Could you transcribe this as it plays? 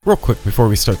Real quick before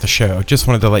we start the show, just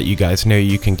wanted to let you guys know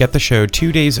you can get the show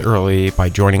 2 days early by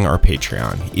joining our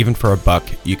Patreon. Even for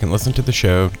 $1, you can listen to the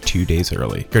show 2 days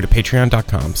early. Go to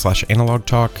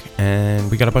patreon.com/analogtalk,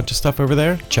 and we got a bunch of stuff over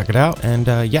there. Check it out, and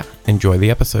enjoy the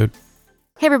episode.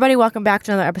 Hey everybody, welcome back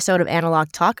to another episode of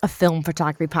Analog Talk, a film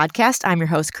photography podcast. I'm your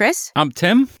host, Chris. I'm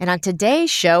Tim. And on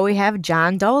today's show, we have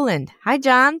John Dolan. Hi,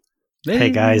 John.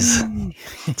 Hey guys.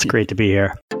 It's great to be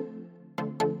here.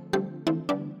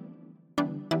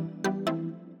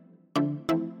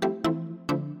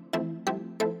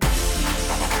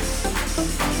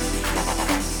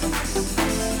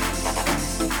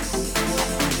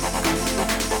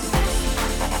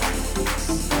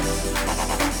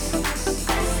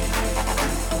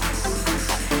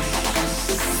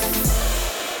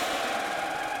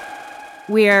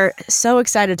 We are so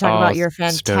excited to talk about your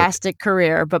fantastic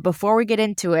career. But before we get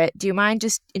into it, do you mind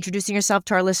just introducing yourself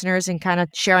to our listeners and kind of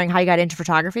sharing how you got into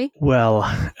photography? Well,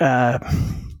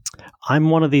 I'm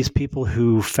one of these people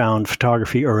who found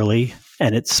photography early,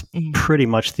 and it's pretty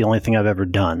much the only thing I've ever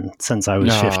done since I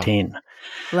was 15.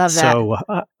 Love that. So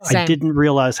I didn't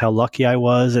realize how lucky I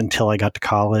was until I got to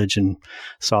college and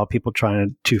saw people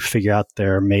trying to figure out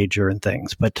their major and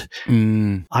things. But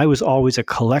I was always a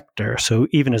collector. So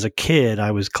even as a kid, I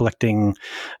was collecting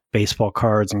baseball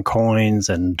cards and coins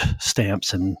and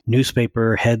stamps and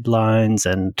newspaper headlines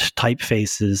and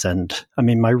typefaces. And I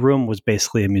mean, my room was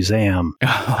basically a museum.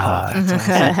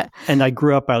 And I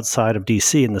grew up outside of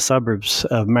DC in the suburbs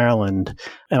of Maryland.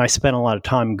 And I spent a lot of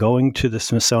time going to the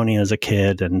Smithsonian as a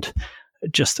kid and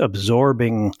just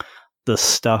absorbing the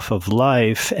stuff of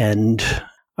life. And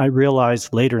I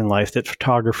realized later in life that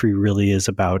photography really is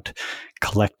about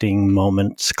collecting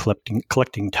moments,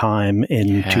 collecting time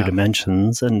in two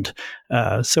dimensions. And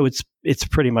so it's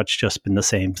pretty much just been the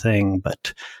same thing.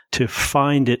 But to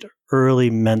find it early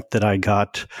meant that I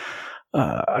got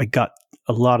a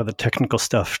lot of the technical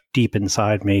stuff deep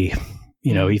inside me.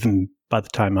 You know, even by the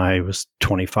time I was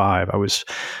 25, I was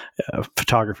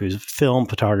film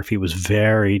photography was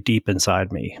very deep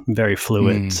inside me, very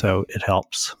fluid. So it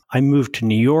helps. I moved to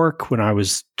New York when I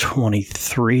was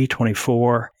 23,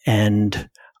 24, and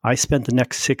I spent the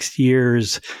next 6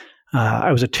 years.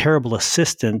 I was a terrible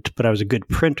assistant, but I was a good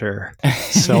printer.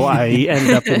 So I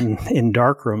ended up in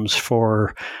darkrooms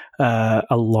for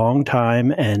a long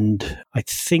time. And I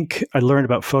think I learned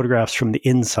about photographs from the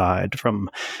inside, from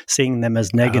seeing them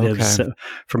as negatives,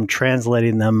 from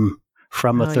translating them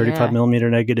from a 35 millimeter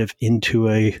negative into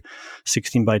a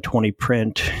 16 by 20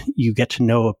 print. You get to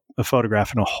know a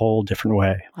photograph in a whole different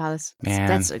way. Wow,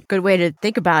 that's a good way to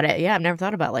think about it. Yeah, I've never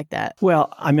thought about it like that.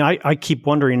 Well, I mean, I keep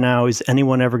wondering now, is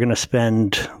anyone ever going to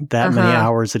spend that many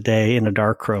hours a day in a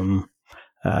darkroom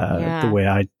the way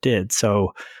I did?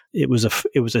 So it was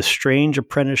a strange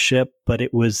apprenticeship, but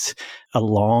it was a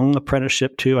long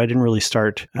apprenticeship too. I didn't really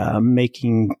start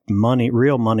making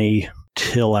real money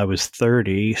till I was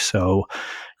 30. So,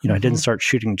 I didn't start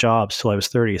shooting jobs till I was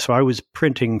 30. So I was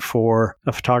printing for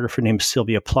a photographer named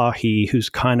Sylvia Plahe, who's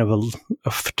kind of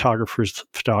a photographer's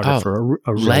photographer,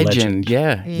 a real legend.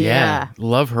 Yeah.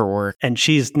 Love her work. And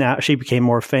she became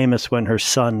more famous when her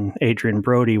son, Adrian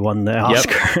Brody, won the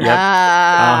Oscar.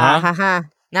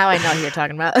 Now I know who you're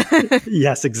talking about.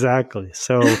 Yes, exactly.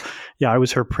 So, I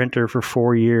was her printer for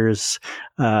 4 years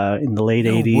in the late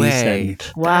 80s. Way.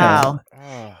 And, wow.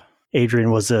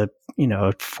 Adrian was a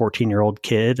 14-year-old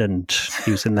kid, and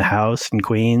he was in the house in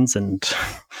Queens. And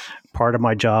part of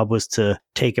my job was to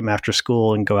take him after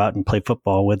school and go out and play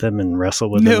football with him and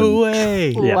wrestle with him. No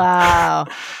way. Yeah. Wow.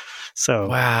 So,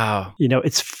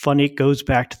 it's funny. It goes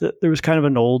back to there was kind of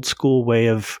an old school way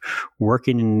of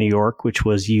working in New York, which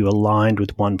was you aligned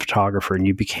with one photographer and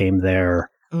you became their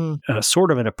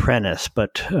sort of an apprentice,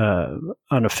 but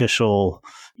unofficial.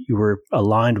 You were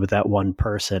aligned with that one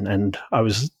person. And I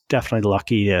was definitely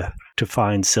lucky to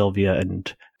find Sylvia,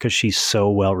 and because she's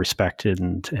so well respected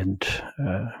and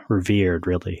revered,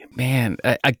 really. Man,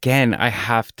 again, I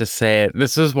have to say it.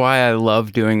 This is why I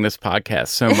love doing this podcast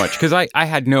so much, because I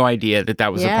had no idea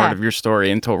that was a part of your story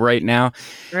until right now.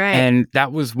 Right. And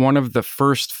that was one of the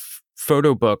first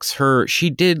photo books. She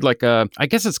did I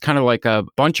guess it's kind of like a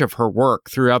bunch of her work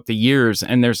throughout the years,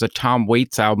 and there's a Tom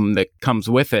Waits album that comes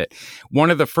with it. One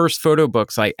of the first photo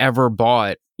books I ever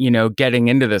bought, getting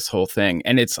into this whole thing.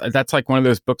 And that's like one of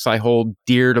those books I hold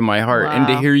dear to my heart. Wow. And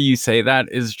to hear you say that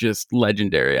is just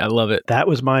legendary. I love it. That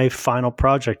was my final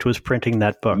project, was printing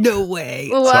that book. No way.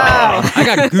 Wow. I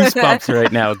got goosebumps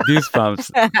right now.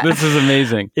 Goosebumps. This is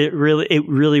amazing. It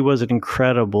really was an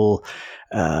incredible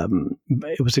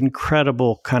it was an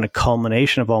incredible kind of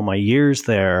culmination of all my years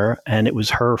there. And it was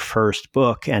her first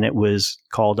book, and it was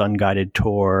called Unguided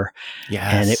Tour.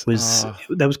 Yes. And it was,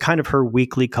 that was kind of her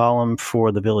weekly column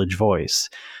for the Village Voice.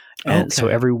 And so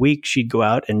every week she'd go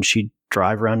out and she'd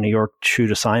drive around New York,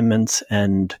 shoot assignments.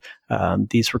 And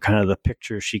these were kind of the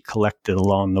pictures she collected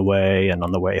along the way and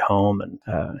on the way home, and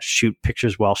shoot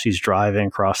pictures while she's driving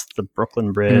across the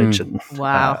Brooklyn Bridge. And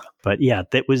wow. But yeah,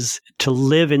 that was to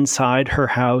live inside her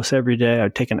house every day.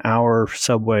 I'd take an hour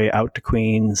subway out to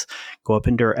Queens, go up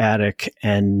into her attic,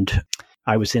 and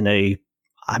I was in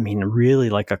really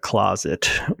like a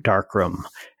closet, dark room,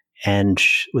 and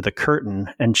with a curtain,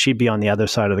 and she'd be on the other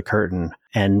side of the curtain,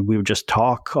 and we would just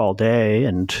talk all day.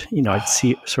 And, I'd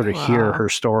hear her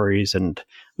stories, and it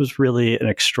was really an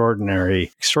extraordinary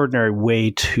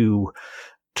way to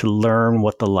learn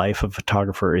what the life of a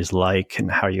photographer is like,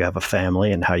 and how you have a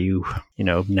family, and how you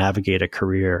navigate a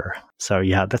career. So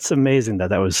yeah, that's amazing that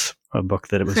was a book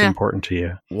that it was important to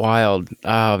you. Wild.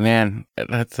 Oh man,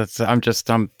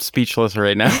 I'm speechless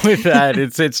right now with that.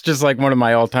 It's just like one of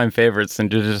my all-time favorites,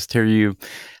 and to just hear you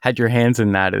had your hands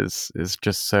in that is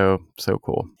just so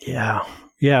cool. Yeah.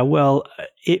 Well,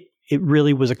 it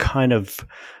really was a kind of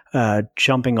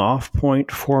jumping off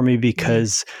point for me,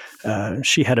 because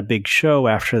she had a big show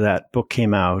after that book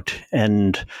came out,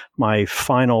 and my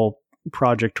final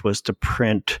project was to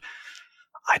print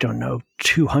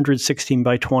 216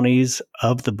 by 20s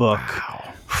of the book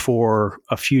for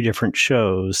a few different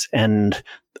shows. And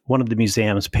one of the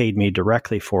museums paid me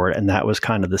directly for it. And that was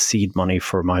kind of the seed money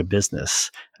for my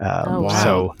business.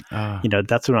 So,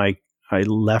 that's when I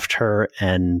left her.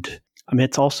 And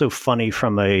it's also funny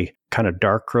from a kind of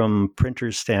darkroom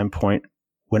printer's standpoint.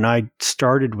 When I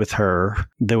started with her,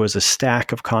 there was a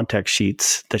stack of contact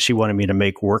sheets that she wanted me to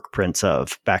make work prints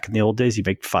of. Back in the old days, you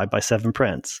make 5x7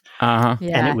 prints. Yeah.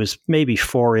 And it was maybe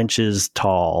 4 inches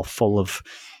tall, full of,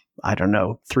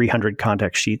 300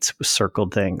 contact sheets with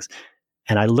circled things.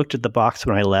 And I looked at the box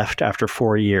when I left after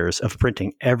 4 years of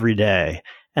printing every day.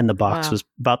 And the box was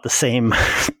about the same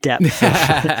depth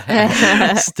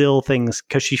of still things,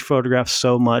 because she photographed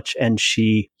so much. And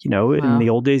she, in the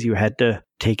old days, you had to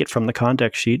take it from the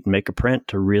contact sheet and make a print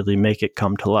to really make it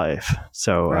come to life.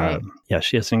 So,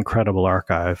 she has an incredible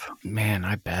archive. Man,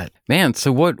 I bet. Man,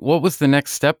 so what was the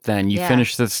next step then? You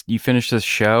finished this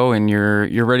show, and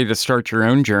you're ready to start your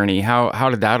own journey. How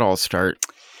did that all start?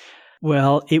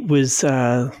 Well, it was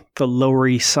the Lower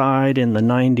East Side in the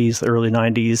 90s, the early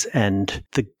 90s. And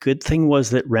the good thing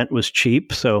was that rent was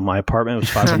cheap. So my apartment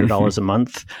was $500 a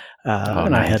month.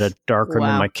 And I had a darkroom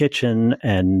in my kitchen.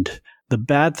 And the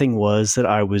bad thing was that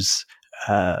I was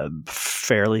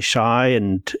fairly shy,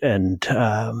 and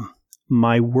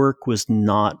my work was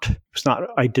not,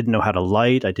 I didn't know how to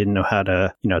light. I didn't know how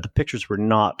to, the pictures were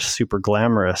not super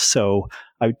glamorous. So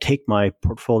I would take my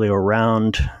portfolio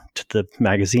around to the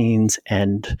magazines,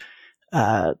 and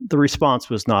the response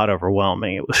was not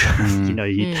overwhelming. It was,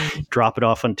 you drop it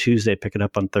off on Tuesday, pick it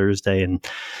up on Thursday, and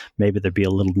maybe there'd be a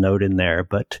little note in there.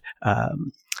 But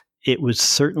it was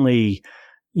certainly,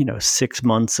 6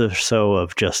 months or so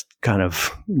of just kind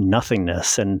of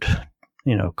nothingness, and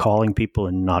calling people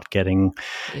and not getting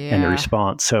any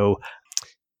response. So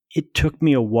it took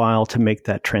me a while to make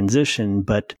that transition,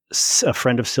 but a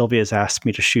friend of Sylvia's asked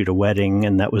me to shoot a wedding,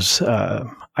 and that was,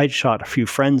 I'd shot a few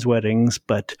friends' weddings,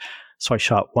 so I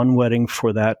shot one wedding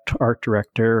for that art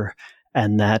director,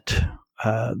 and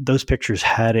those pictures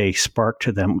had a spark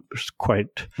to them. It was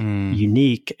quite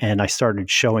unique, and I started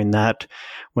showing that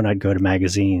when I'd go to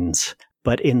magazines.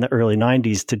 But in the early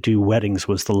 90s, to do weddings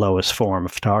was the lowest form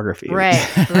of photography. Right.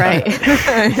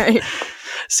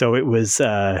 So it was,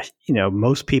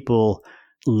 most people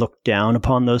looked down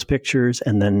upon those pictures.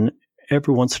 And then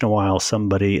every once in a while,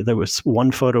 there was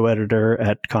one photo editor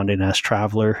at Condé Nast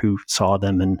Traveler who saw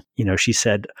them. And, she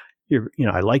said,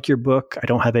 I like your book. I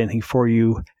don't have anything for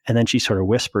you. And then she sort of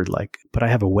whispered, like, but I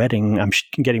have a wedding. I'm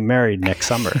getting married next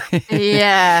summer.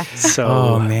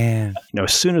 So, man.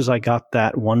 As soon as I got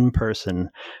that one person,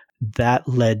 that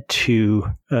led to,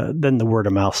 then the word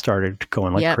of mouth started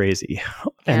going like crazy.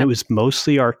 And it was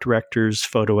mostly art directors,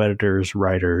 photo editors,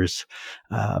 writers,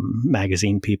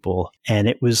 magazine people. And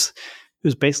it was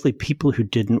basically people who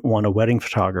didn't want a wedding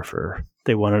photographer.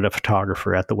 They wanted a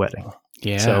photographer at the wedding.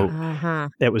 Yeah. So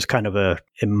it was kind of a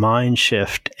mind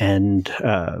shift, and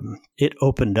it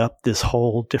opened up this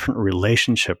whole different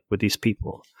relationship with these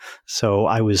people. So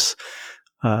I always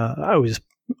felt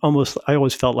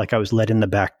like I was let in the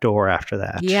back door after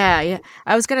that. Yeah.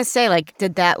 I was going to say,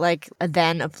 did that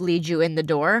then lead you in the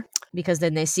door? because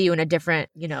then they see you in a different,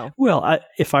 Well,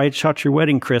 if I had shot your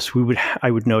wedding, Chris,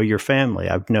 I would know your family.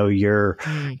 I would know your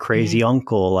crazy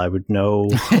uncle. I would know,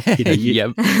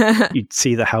 you'd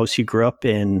see the house you grew up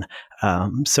in.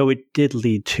 So it did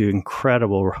lead to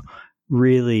incredible,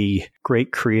 really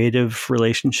great creative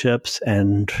relationships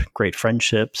and great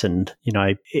friendships. And,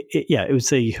 it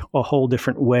was a whole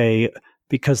different way,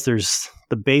 because there's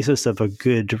the basis of a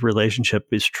good relationship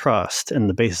is trust. And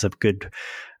the basis of good,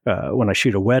 when I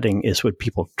shoot a wedding, is would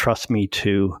people trust me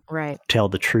to tell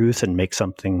the truth and make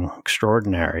something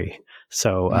extraordinary.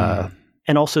 So,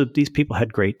 and also these people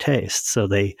had great taste. So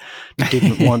they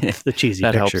didn't want the cheesy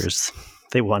pictures. Helps.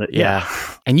 They want it. Yeah.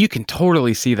 And you can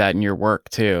totally see that in your work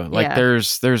too. Like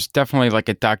there's definitely like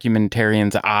a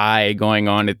documentarian's eye going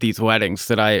on at these weddings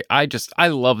that I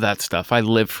love that stuff. I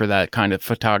live for that kind of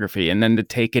photography. And then to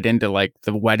take it into like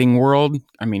the wedding world,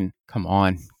 I mean, come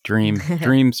on, dreams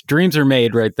are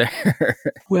made right there.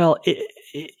 Well,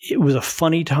 it was a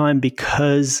funny time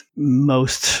because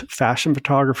most fashion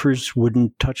photographers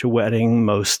wouldn't touch a wedding.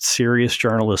 Most serious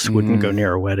journalists wouldn't go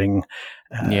near a wedding.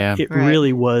 It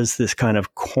really was this kind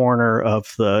of corner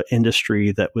of the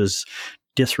industry that was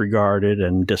disregarded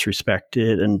and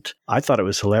disrespected. And I thought it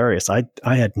was hilarious. I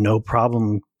had no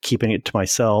problem keeping it to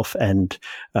myself. And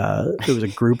there was a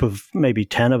group of maybe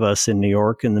 10 of us in New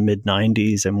York in the mid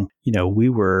 90s. And,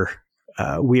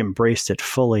 we embraced it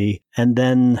fully. And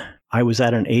then I was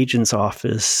at an agent's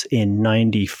office in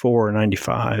 94,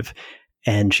 95.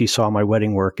 And she saw my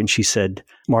wedding work and she said,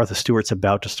 Martha Stewart's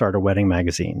about to start a wedding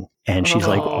magazine. And she's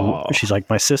like,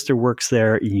 my sister works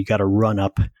there. And you got to run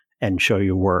up and show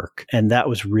your work. And that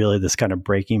was really this kind of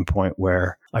breaking point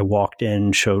where I walked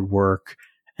in, showed work,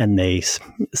 and they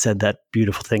said that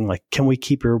beautiful thing, like, can we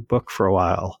keep your book for a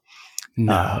while?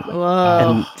 No.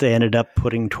 And they ended up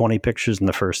putting 20 pictures in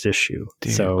the first issue.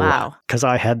 Dude. So, because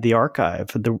I had the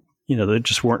archive, there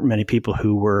just weren't many people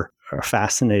who were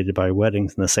fascinated by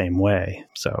weddings in the same way.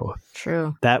 So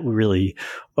true. That really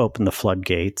opened the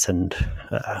floodgates, and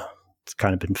it's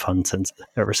kind of been fun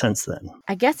ever since then.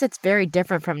 I guess it's very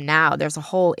different from now. There's a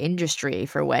whole industry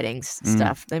for weddings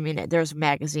stuff. I mean, there's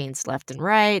magazines left and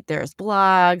right. There's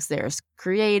blogs. There's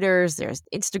creators. There's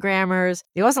Instagrammers.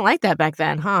 It wasn't like that back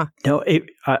then, huh? No,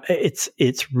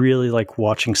 it's really like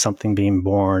watching something being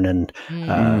born. And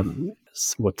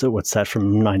what's that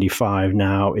from 95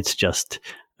 now? It's just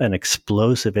an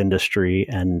explosive industry,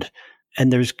 and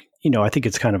there's I think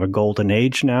it's kind of a golden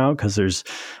age now because there's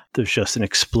just an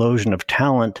explosion of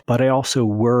talent. But I also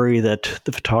worry that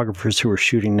the photographers who are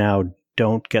shooting now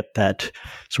don't get that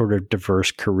sort of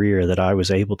diverse career that I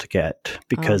was able to get,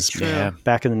 because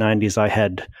back in the 90s I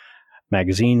had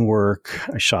magazine work.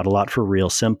 I shot a lot for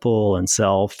Real Simple and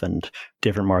Self and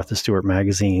different Martha Stewart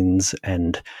magazines,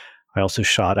 and I also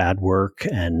shot ad work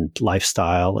and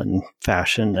lifestyle and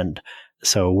fashion. And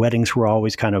so weddings were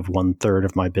always kind of 1/3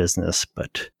 of my business,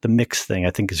 but the mix thing I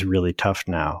think is really tough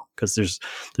now because there's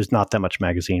not that much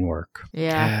magazine work.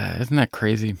 Yeah. Isn't that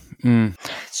crazy?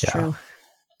 It's true.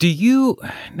 Do you,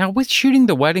 now with shooting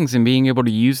the weddings and being able to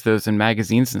use those in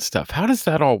magazines and stuff, how does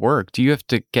that all work? Do you have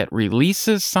to get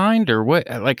releases signed or what?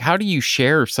 Like, how do you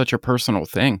share such a personal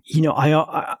thing?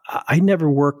 I never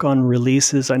work on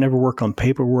releases. I never work on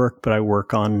paperwork, but I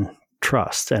work on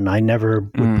trust, and I never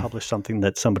would publish something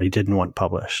that somebody didn't want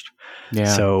published.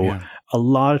 A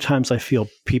lot of times I feel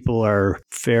people are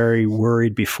very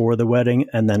worried before the wedding,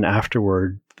 and then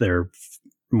afterward they're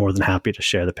more than happy to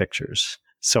share the pictures.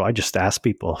 So I just ask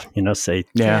people, say,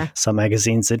 some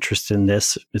magazine's interested in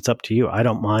this. It's up to you. I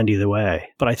don't mind either way.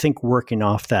 But I think working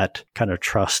off that kind of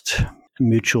trust,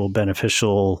 mutual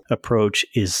beneficial approach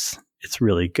it's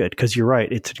really good, because you're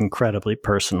right. It's an incredibly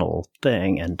personal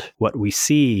thing, and what we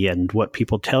see and what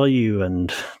people tell you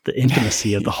and the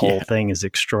intimacy of the whole thing is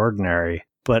extraordinary.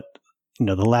 But,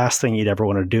 the last thing you'd ever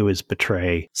want to do is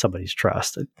betray somebody's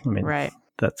trust. I mean,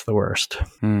 that's the worst.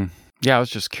 Yeah, I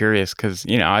was just curious because,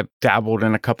 I've dabbled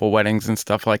in a couple weddings and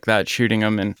stuff like that, shooting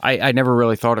them, and I never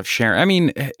really thought of sharing. I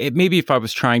mean, maybe if I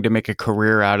was trying to make a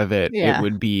career out of it, it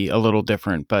would be a little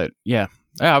different, but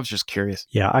I was just curious.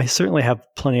 Yeah, I certainly have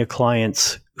plenty of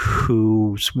clients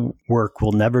whose work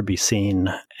will never be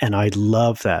seen, and I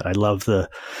love that. I love the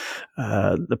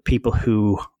people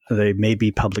who they may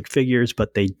be public figures,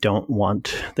 but they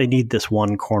need this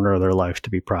one corner of their life to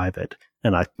be private.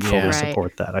 And I fully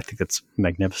support that. I think that's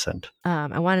magnificent.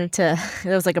 I wanted to, it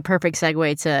was like a perfect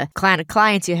segue to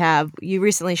clients you have. You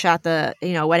recently shot the,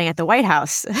 wedding at the White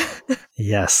House.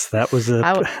 Yes, that was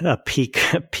a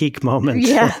peak moment.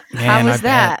 Yeah. How was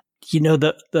that?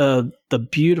 The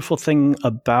beautiful thing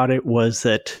about it was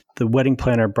that the wedding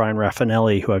planner, Brian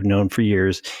Raffanelli, who I've known for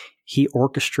years, he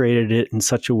orchestrated it in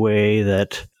such a way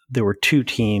that there were two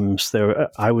teams.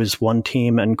 I was one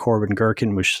team and Corbin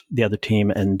Gherkin was the other team.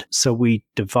 And so we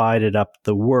divided up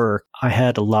the work. I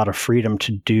had a lot of freedom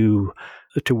to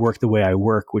work the way I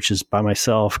work, which is by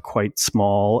myself, quite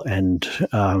small and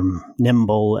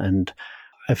nimble. And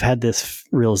I've had this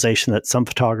realization that some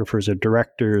photographers are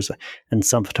directors and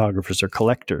some photographers are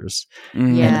collectors. Yeah.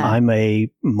 And I'm a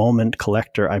moment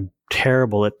collector. I'm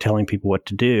terrible at telling people what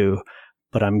to do,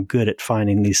 but I'm good at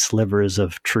finding these slivers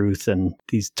of truth and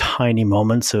these tiny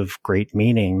moments of great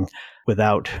meaning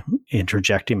without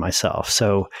interjecting myself.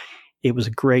 So it was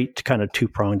a great kind of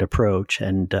two-pronged approach.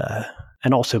 And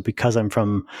also because I'm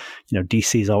from,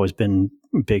 DC's always been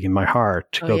big in my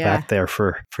heart. To go back there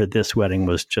for this wedding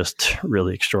was just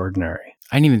really extraordinary.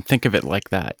 I didn't even think of it like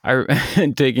that.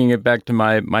 Taking it back to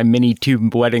my mini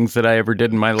tube weddings that I ever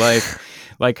did in my life,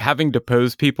 like having to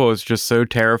pose people is just so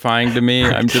terrifying to me.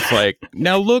 I'm just like,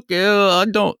 now look, I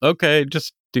don't, okay,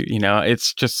 just do,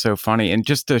 it's just so funny. And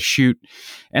just to shoot,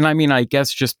 and I mean, I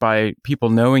guess just by people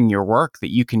knowing your work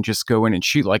that you can just go in and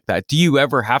shoot like that. Do you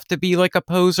ever have to be like a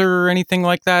poser or anything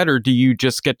like that? Or do you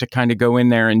just get to kind of go in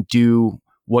there and do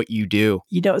what you do?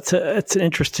 It's an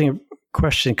interesting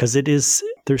question because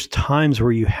there's times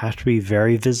where you have to be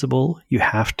very visible. You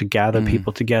have to gather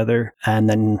people together, and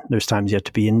then there's times you have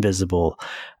to be invisible.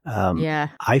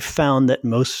 I found that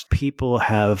most people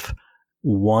have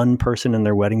one person in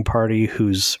their wedding party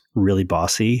who's really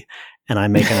bossy, and I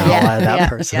make an ally of that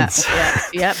person.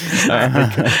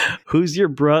 Who's your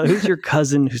who's your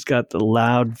cousin who's got the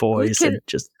loud voice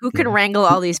who can wrangle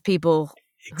all these people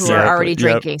who are already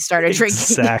drinking, started drinking.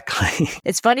 Exactly.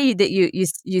 It's funny that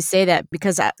you say that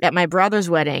because at my brother's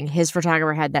wedding, his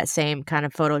photographer had that same kind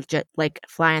of like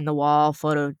fly on the wall,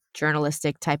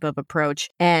 photojournalistic type of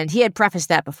approach. And he had prefaced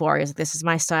that before. He was like, this is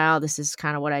my style. This is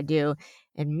kind of what I do.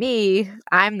 And me,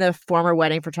 I'm the former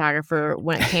wedding photographer.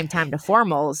 When it came time to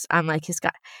formals, I'm like,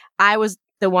 I was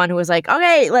the one who was like,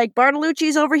 okay, like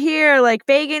Bartolucci's over here, like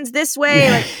Fagan's this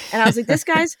way. And I was like, this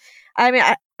guy's,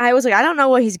 I was like, I don't know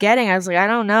what he's getting. I was like, I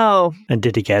don't know. And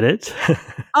did he get it?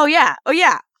 Oh yeah.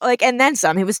 Like, and then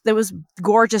some. There was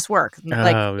gorgeous work,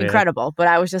 incredible. But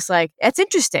I was just like, it's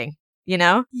interesting,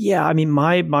 Yeah, I mean,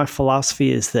 my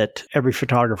philosophy is that every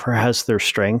photographer has their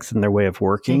strength and their way of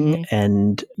working,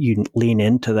 and you lean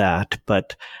into that.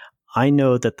 But I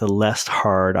know that the less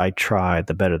hard I try,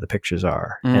 the better the pictures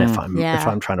are. And if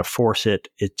I'm trying to force it,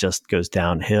 it just goes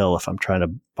downhill. If I'm trying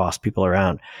to boss people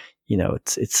around,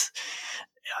 it's.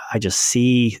 I just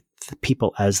see the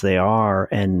people as they are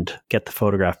and get the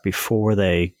photograph before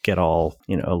they get all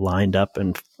lined up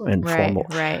and formal.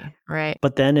 Right.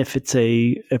 But then if it's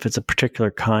a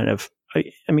particular kind of, I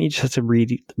mean, you just have to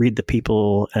read the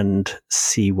people and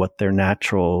see what their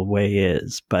natural way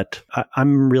is. But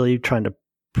I'm really trying to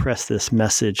press this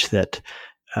message that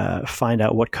find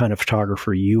out what kind of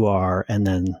photographer you are and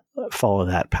then follow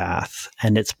that path.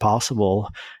 And it's possible,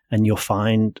 and you'll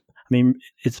find. I mean,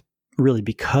 it's really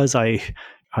because I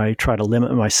try to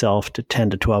limit myself to 10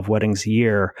 to 12 weddings a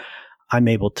year, I'm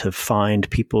able to find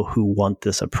people who want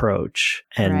this approach.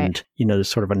 And, there's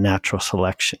sort of a natural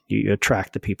selection. You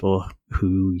attract the people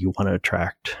who you want to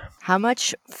attract. How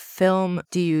much film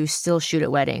do you still shoot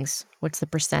at weddings? What's the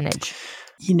percentage?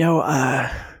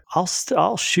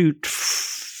 I'll shoot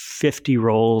 50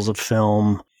 rolls of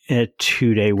film in a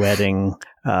 2-day wedding.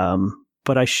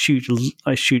 But I shoot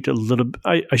a little.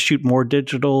 I shoot more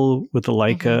digital with the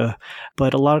Leica,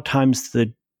 but a lot of times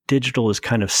the digital is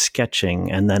kind of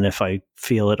sketching, and then if I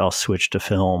feel it, I'll switch to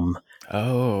film.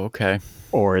 Oh, okay.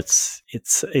 Or it's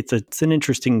an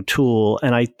interesting tool,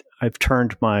 and I've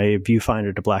turned my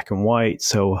viewfinder to black and white,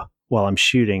 so while I'm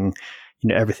shooting,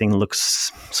 everything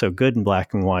looks so good in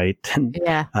black and white.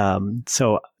 And,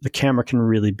 so the camera can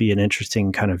really be an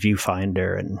interesting kind of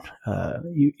viewfinder, and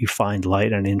you find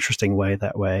light in an interesting way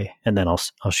that way. And then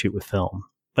I'll shoot with film.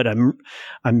 But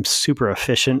I'm super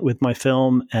efficient with my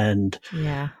film, and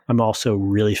I'm also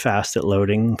really fast at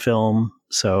loading film.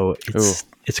 So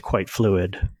it's quite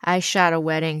fluid. I shot a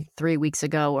wedding 3 weeks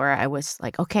ago where I was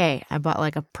like, okay, I bought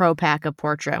like a pro pack of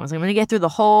portrait. I was like, I'm going to get through the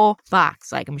whole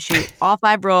box. Like, I'm going to shoot all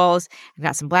 5 rolls. I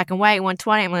got some black and white,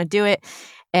 120. I'm going to do it.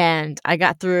 And I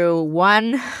got through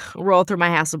one roll through my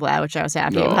Hasselblad, which I was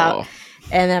happy about.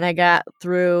 And then I got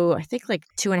through, I think, like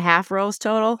 2.5 rolls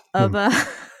total of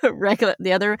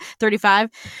the other 35.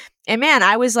 And man,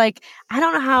 I was like, I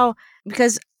don't know how,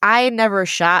 because I never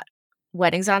shot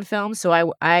weddings on film,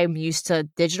 so I'm used to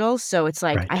digital. So it's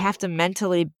like I have to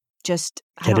mentally just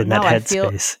get in that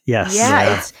headspace. Yes.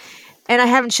 Yeah. And I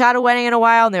haven't shot a wedding in a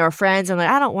while, and they were friends. I'm like,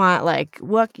 I don't want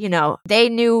what, they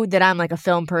knew that I'm like a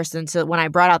film person. So when I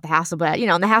brought out the Hasselblad,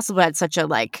 and the Hasselblad's such a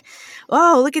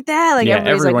oh, look at that. Like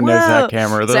everybody's everyone like, knows whoa. that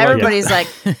camera. So everybody's like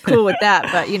cool with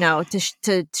that. But,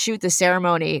 to shoot the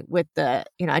ceremony with I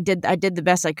did the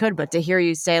best I could. But to hear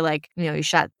you say you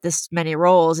shot this many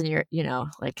rolls and you're,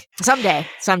 someday.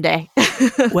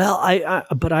 Well,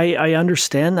 I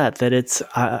understand that it's,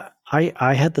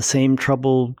 I had the same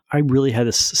trouble. I really had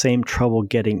the same trouble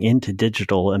getting into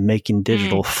digital and making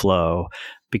digital flow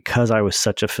because I was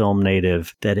such a film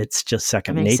native that it's just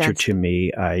second nature to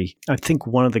me. I think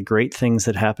one of the great things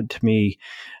that happened to me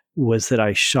was that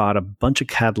I shot a bunch of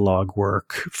catalog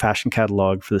work, fashion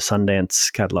catalog for the Sundance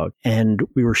catalog. And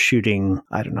we were shooting,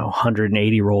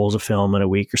 180 rolls of film in a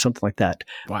week or something like that.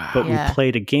 Wow. But we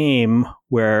played a game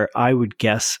where I would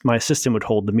guess, my assistant would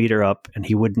hold the meter up and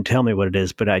he wouldn't tell me what it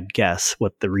is, but I'd guess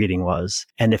what the reading was.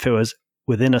 And if it was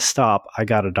within a stop, I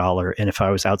got $1. And if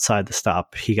I was outside the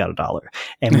stop, he got $1.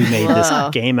 And we made this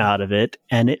game out of it.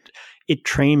 And it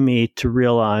trained me to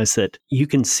realize that you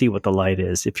can see what the light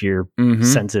is if you're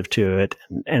sensitive to it.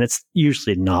 And it's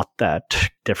usually not that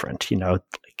different, you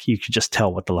could just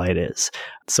tell what the light is.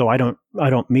 So I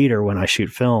don't meter when I shoot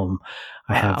film.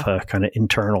 I have a kind of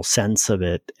internal sense of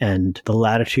it. And the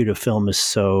latitude of film is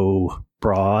so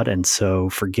broad and so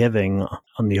forgiving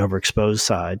on the overexposed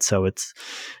side. So it's,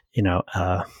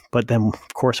 but then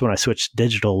of course when I switched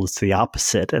digital, it's the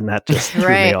opposite, and that just threw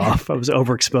me off. I was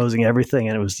overexposing everything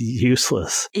and it was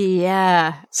useless.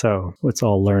 Yeah. So it's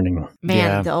all learning.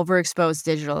 Man, the overexposed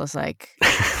digital is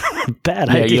bad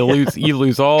idea. You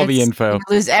lose all the info. You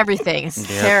lose everything. It's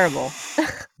terrible.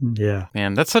 Yeah.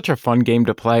 Man, that's such a fun game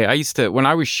to play. I used to, when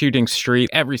I was shooting street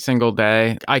every single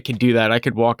day, I could do that. I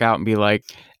could walk out and be like,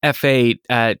 F8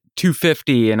 at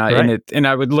 250, and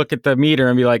I would look at the meter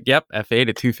and be like, yep, F8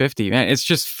 at 250. Man, it's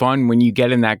just fun when you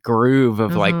get in that groove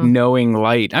of knowing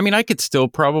light. I mean, I could still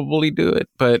probably do it,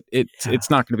 but it's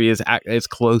not going to be as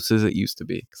close as it used to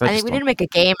be. I think we need to make a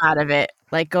game out of it.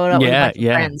 Go out with a bunch of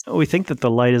friends. We think that the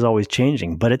light is always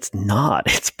changing, but it's not.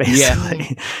 It's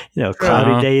basically,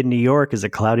 cloudy day in New York is a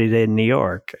cloudy day in New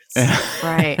York.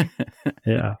 Right.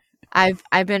 Yeah.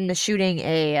 I've been shooting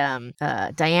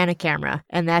a Diana camera,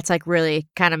 and that's really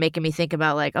kind of making me think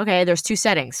about okay, there's two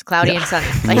settings, cloudy and sunny.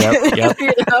 Yep.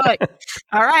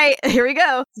 All right, here we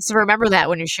go. So remember that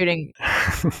when you're shooting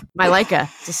my Leica,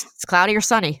 it's cloudy or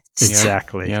sunny.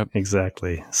 Exactly. Yep.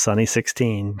 Exactly. Sunny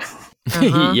 16.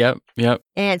 Yep.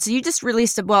 And so you just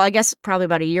released I guess probably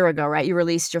about a year ago, right? You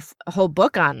released your whole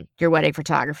book on your wedding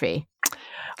photography.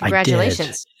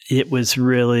 Congratulations. I did. It was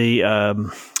really...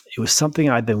 it was something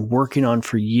I'd been working on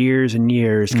for years and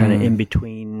years, kind of in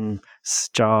between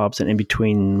jobs and in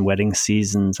between wedding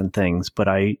seasons and things. But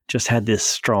I just had this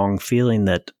strong feeling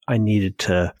that I needed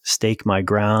to stake my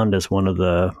ground as one of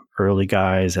the early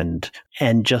guys and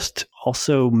just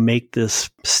also make this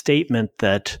statement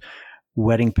that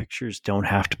wedding pictures don't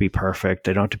have to be perfect.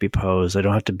 They don't have to be posed. They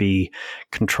don't have to be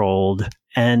controlled.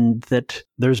 And that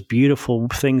there's beautiful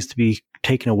things to be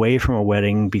taken away from a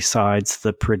wedding besides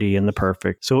the pretty and the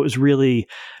perfect. So it was really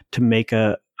to make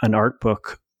an art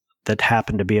book that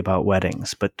happened to be about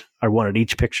weddings, but I wanted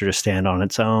each picture to stand on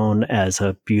its own as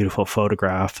a beautiful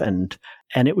photograph. And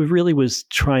it really was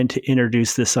trying to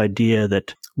introduce this idea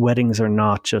that weddings are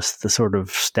not just the sort of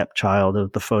stepchild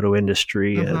of the photo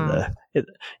industry.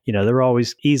 They're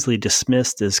always easily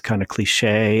dismissed as kind of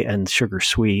cliche and sugar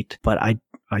sweet. But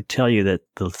I tell you that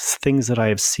the things that I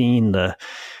have seen, the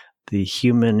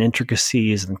human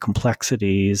intricacies and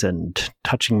complexities and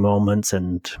touching moments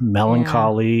and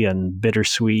melancholy and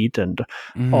bittersweet and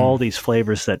all these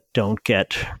flavors that don't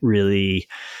get really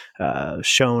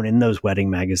shown in those wedding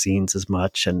magazines as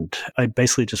much. And I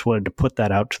basically just wanted to put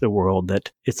that out to the world,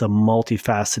 that it's a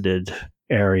multifaceted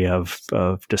area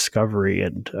of discovery,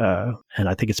 and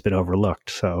I think it's been overlooked.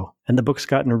 So, and the book's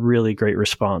gotten a really great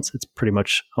response. It's pretty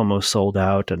much almost sold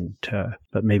out, and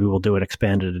but maybe we'll do an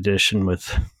expanded edition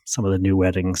with some of the new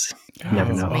weddings. You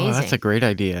never know. Oh, that's a great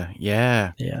idea.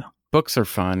 Yeah. Books are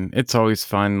fun. It's always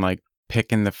fun,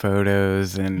 picking the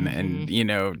photos and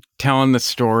telling the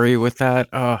story with that.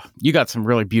 Oh, you got some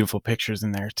really beautiful pictures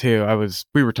in there too.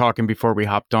 We were talking before we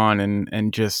hopped on,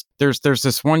 and just there's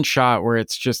this one shot where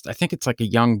it's just, I think it's a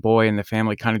young boy in the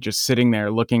family kind of just sitting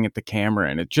there looking at the camera,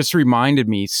 and it just reminded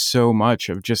me so much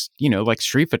of just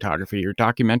street photography or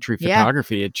documentary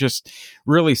photography. It just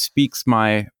really speaks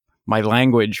my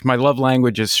language. My love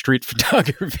language is street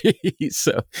photography.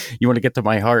 So you want to get to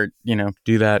my heart,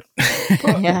 do that.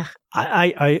 Yeah.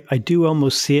 I do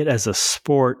almost see it as a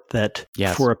sport that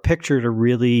for a picture to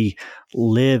really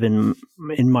live in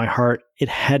my heart, it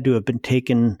had to have been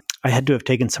taken I had to have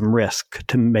taken some risk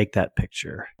to make that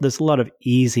picture. There's a lot of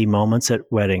easy moments at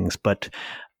weddings, but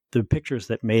the pictures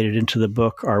that made it into the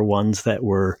book are ones that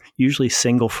were usually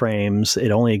single frames. It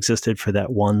only existed for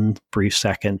that one brief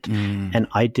second, and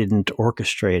I didn't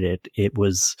orchestrate it. It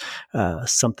was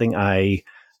something I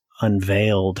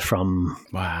unveiled from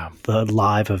the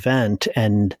live event.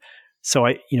 And so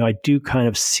I do kind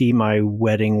of see my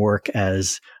wedding work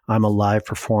as I'm a live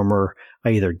performer. I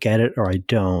either get it or I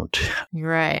don't.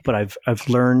 Right. But I've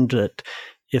learned that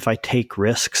if I take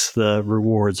risks, the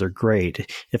rewards are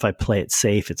great. If I play it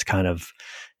safe, it's kind of,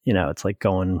 it's like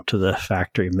going to the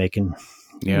factory making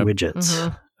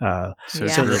widgets. So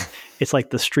that it's like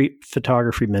the street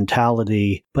photography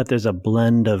mentality, but there's a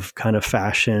blend of kind of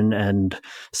fashion and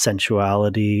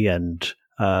sensuality and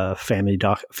family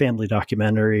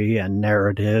documentary and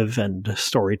narrative and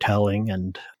storytelling,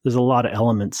 and there's a lot of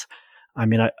elements. I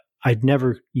mean, I'd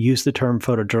never used the term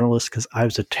photojournalist because I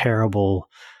was a terrible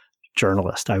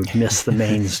journalist. I would miss the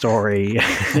main story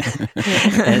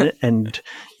and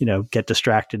get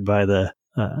distracted by the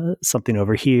something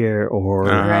over here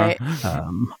or I've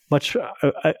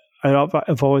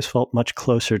always felt much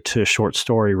closer to short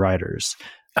story writers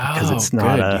because it's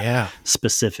not a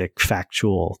specific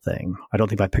factual thing. I don't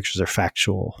think my pictures are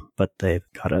factual, but they've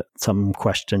got some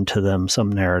question to them, some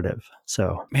narrative.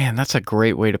 So, man, that's a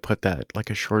great way to put that. Like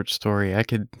a short story. I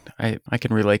can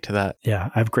relate to that. Yeah,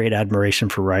 I have great admiration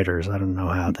for writers. I don't know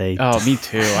how they. Oh, me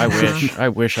too. I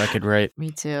wish I could write.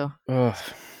 Me too. Ugh.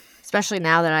 Especially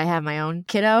now that I have my own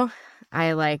kiddo,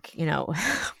 I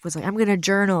was like, I'm gonna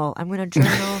journal. No.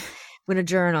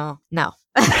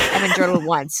 I haven't journaled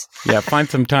once. Yeah, find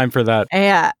some time for that.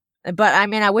 Yeah. But I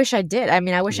mean, I wish I did. I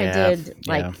did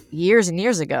years and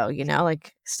years ago,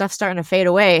 like stuff's starting to fade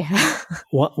away.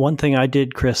 One thing I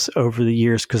did, Chris, over the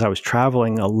years, because I was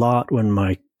traveling a lot when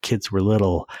my kids were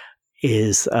little,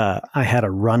 is I had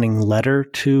a running letter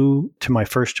to my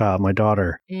first child, my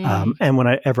daughter. And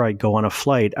whenever I'd go on a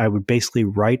flight, I would basically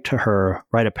write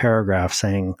a paragraph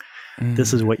saying,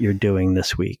 this is what you're doing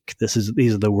this week.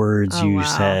 These are the words you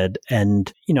said.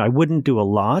 And, I wouldn't do a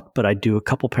lot, but I'd do a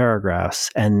couple paragraphs.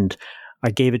 And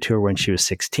I gave it to her when she was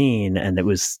 16. And it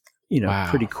was,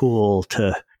 pretty cool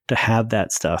to have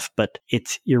that stuff. But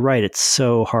you're right. It's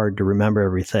so hard to remember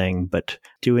everything, but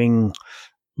doing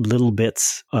little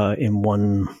bits in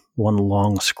one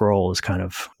long scroll is kind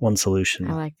of one solution.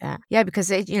 I like that. Yeah,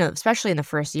 because especially in the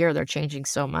first year, they're changing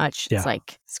so much. It's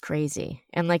it's crazy.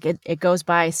 And it goes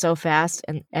by so fast.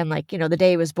 And the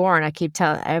day he was born, I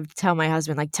tell my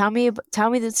husband, like, tell me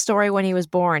the story when he was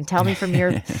born. Tell me from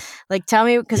your, tell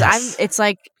me, because it's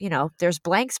there's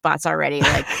blank spots already.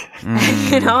 Like,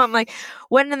 I'm like,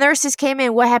 when the nurses came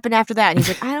in, what happened after that? And he's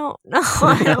like, I don't know.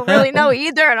 I don't really know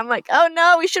either. And I'm like, oh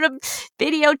no, we should have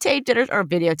videotaped it or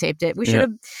videotaped it. We should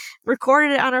have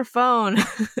recorded it on our phone.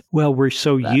 Well, we're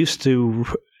so used to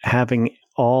having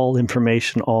all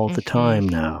information all the time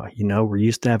now. We're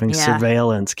used to having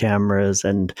surveillance cameras,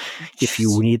 and if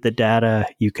you need the data,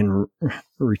 you can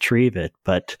retrieve it.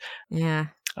 But I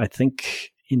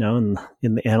think in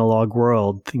the analog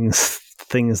world,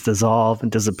 things dissolve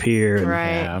and disappear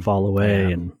and fall away. Yeah.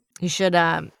 And you should,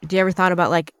 do you ever thought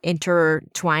about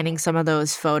intertwining some of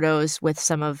those photos with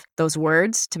some of those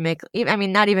words to make,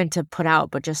 not even to put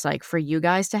out, but just for you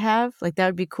guys to have? That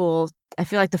would be cool. I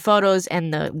feel like the photos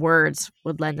and the words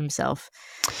would lend themselves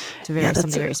to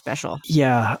something very special.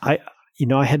 Yeah. I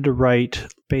had to write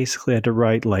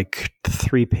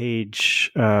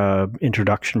 3-page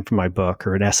introduction for my book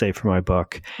or an essay for my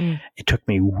book. It took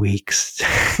me weeks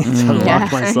to lock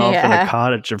myself in a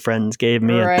cottage a friends gave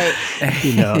me. Right.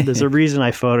 And, there's a reason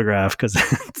I photograph because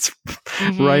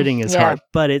writing is hard,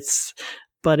 but I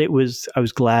was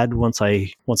glad once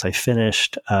I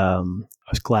finished. I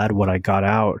was glad what I got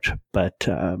out,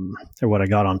 or what I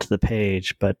got onto the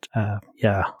page. But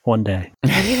one day.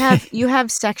 And you have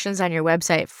sections on your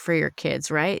website for your kids,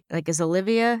 right? Is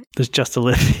Olivia? There's just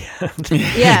Olivia.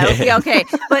 Yeah. Okay.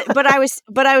 But I was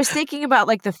thinking about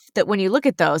that when you look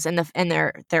at those and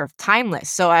they're timeless.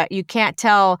 So you can't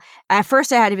tell. At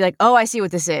first, I had to be like, oh, I see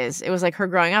what this is. It was her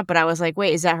growing up, but I was like,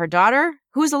 wait, is that her daughter?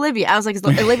 Who's Olivia? I was like, is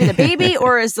Olivia the baby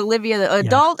or is Olivia the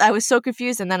adult? I was so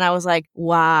confused, and then I was like,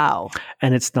 wow.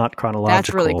 And it's not chronological.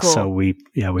 That's really cool. So we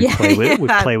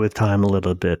play with time a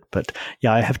little bit. But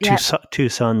I have two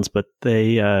sons, but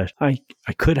they I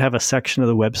could have a section of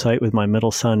the website with my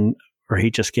middle son, or he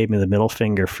just gave me the middle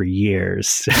finger for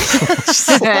years.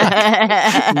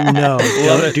 No,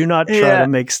 do not try to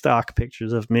make stock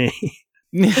pictures of me.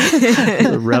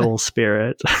 The rebel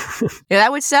spirit. Yeah,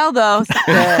 that would sell though.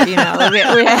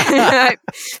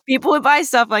 People would buy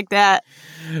stuff like that.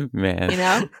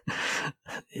 Man.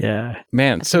 Yeah.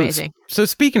 Man, That's so amazing. so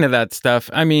speaking of that stuff,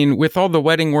 I mean, with all the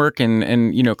wedding work and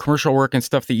commercial work and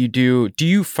stuff that you do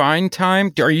you find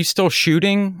time? Are you still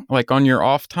shooting like on your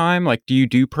off time? Like, do you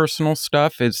do personal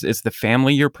stuff? Is the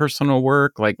family your personal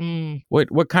work? Like,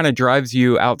 what kind of drives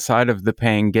you outside of the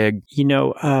paying gig?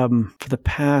 For the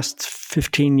past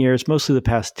 15 years, mostly the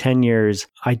past 10 years,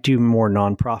 I do more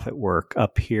nonprofit work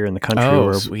up here in the country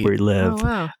where we live. Oh,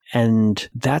 wow. And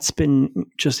that's been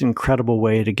just an incredible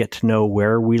way to get to know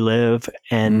where we live.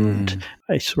 And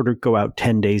I sort of go out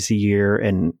 10 days a year,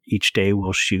 and each day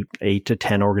we'll shoot 8 to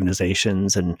 10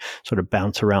 organizations and sort of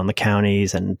bounce around the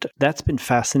counties. And that's been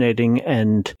fascinating,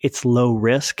 and it's low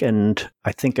risk. And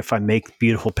I think if I make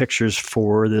beautiful pictures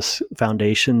for this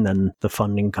foundation, then the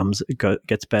funding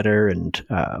gets better. And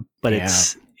but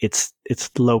it's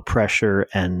low pressure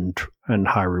and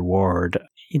high reward.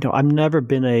 I've never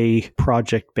been a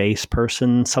project-based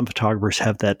person. Some photographers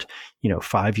have that,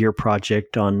 5-year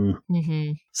project on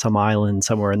some island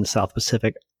somewhere in the South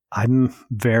Pacific. I'm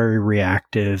very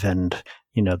reactive, and,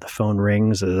 the phone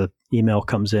rings, or the email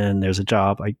comes in, there's a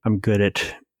job. I'm good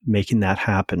at making that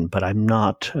happen, but I'm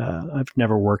not, I've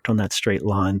never worked on that straight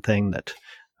line thing that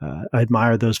I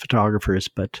admire those photographers,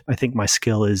 but I think my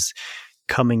skill is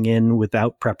coming in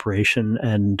without preparation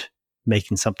and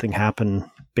making something happen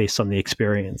based on the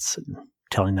experience and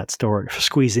telling that story,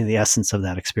 squeezing the essence of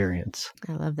that experience.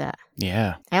 I love that.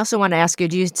 Yeah. I also want to ask you,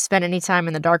 do you spend any time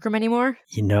in the darkroom anymore?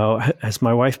 Has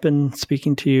my wife been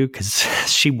speaking to you? Because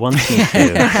she wants me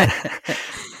to.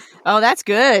 Oh, that's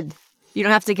good. You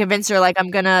don't have to convince her, like,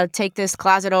 I'm going to take this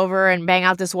closet over and bang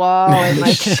out this wall. And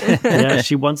like, yeah,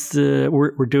 she wants to,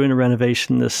 we're doing a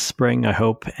renovation this spring, I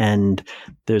hope. And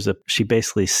she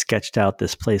basically sketched out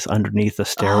this place underneath a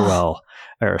stairwell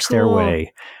or a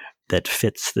stairway that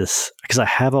fits this, because I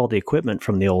have all the equipment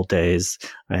from the old days.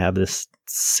 I have this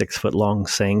 6-foot long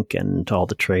sink and all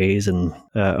the trays and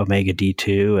Omega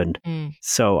D2. And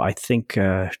so I think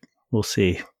we'll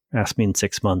see. Ask me in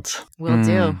 6 months. Will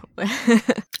do.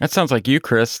 That sounds like you,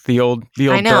 Chris. The old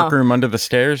dark room under the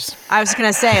stairs. I was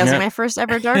gonna say, my first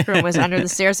ever dark room was under the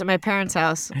stairs at my parents'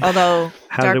 house. Although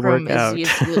dark room is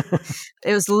used,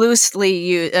 it was loosely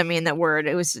used. I mean, that word.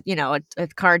 It was a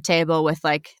card table with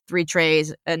like 3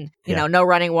 trays and no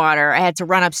running water. I had to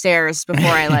run upstairs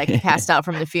before I like passed out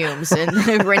from the fumes and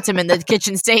rinse them in the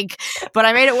kitchen sink. But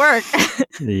I made it work.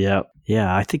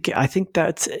 Yeah, I think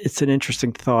it's an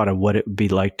interesting thought of what it would be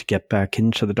like to get back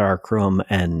into the dark room,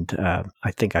 and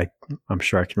I think I'm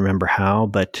sure I can remember how,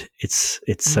 but it's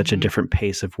such a different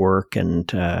pace of work, and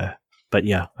but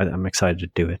yeah, I'm excited to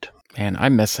do it. Man, I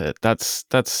miss it. That's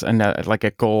like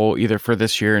a goal either for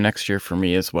this year or next year for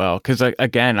me as well. Because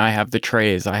again, I have the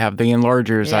trays, I have the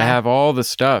enlargers, I have all the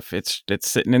stuff. It's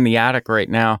sitting in the attic right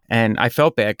now, and I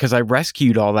felt bad because I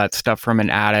rescued all that stuff from an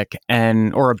attic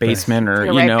or a basement, or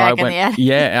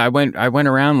I went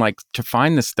around like to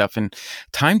find this stuff, and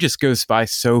time just goes by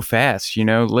so fast.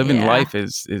 Living life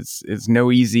is no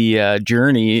easy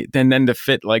journey, and then to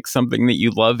fit like something that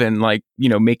you love in, like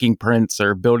making prints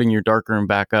or building your darkroom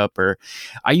back up.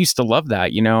 I used to love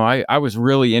that. I was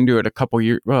really into it a couple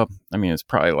years. Well, I mean, it's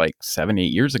probably like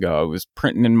 7-8 years ago. I was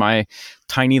printing in my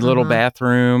tiny little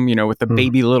bathroom, with the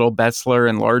baby little Betzler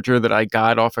enlarger that I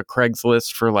got off of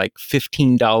Craigslist for like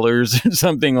 $15 or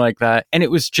something like that. And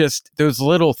it was just those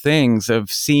little things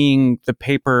of seeing the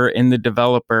paper in the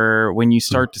developer when you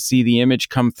start to see the image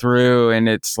come through, and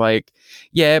it's like,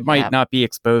 it might not be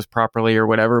exposed properly or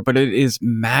whatever, but it is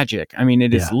magic. I mean,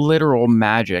 it is literal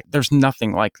magic. There's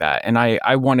nothing like that. And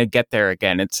I want to get there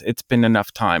again. It's been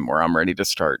enough time where I'm ready to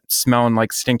start smelling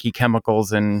like stinky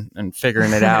chemicals and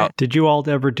figuring it out. Did you all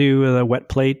ever do the wet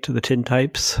plate to the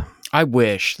tintypes? I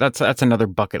wish. That's another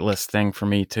bucket list thing for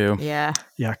me too. Yeah.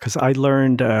 Yeah, because I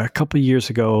learned a couple of years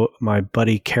ago, my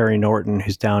buddy Kerry Norton,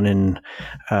 who's down in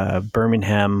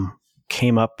Birmingham,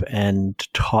 came up and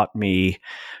taught me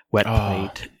wet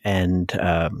plate,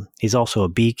 and he's also a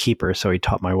beekeeper, so he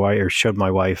taught my wife, or showed my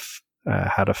wife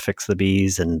how to fix the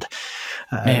bees, and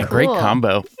man, great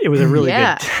combo. It was a really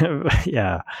good,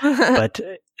 but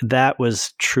that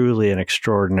was truly an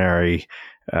extraordinary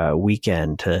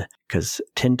weekend, because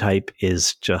tintype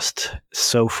is just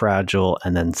so fragile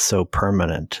and then so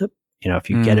permanent. If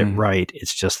you get it right,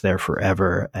 it's just there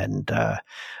forever, and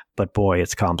but boy,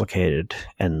 it's complicated.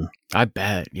 And I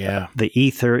bet, the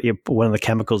ether, one of the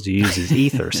chemicals you use is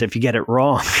ether. So if you get it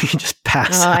wrong, you just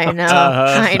pass out. I know.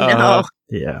 I know.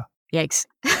 Yeah. Yikes.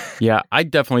 Yeah,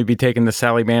 I'd definitely be taking the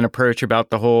Sally Mann approach about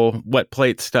the whole wet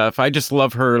plate stuff. I just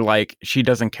love her, like, she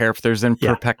doesn't care if there's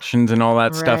imperfections and all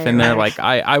that stuff in there. Like,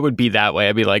 I would be that way.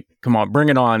 I'd be like, come on, bring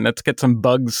it on. Let's get some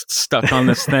bugs stuck on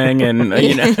this thing. And,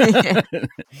 you know.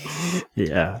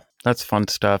 Yeah. That's fun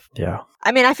stuff. Yeah.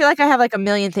 I mean, I feel like I have like a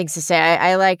million things to say.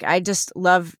 I just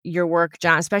love your work,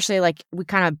 John, especially like we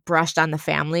kind of brushed on the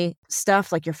family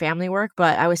stuff, like your family work.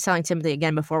 But I was telling Timothy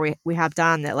again before we hopped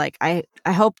on that like I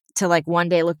hope to like one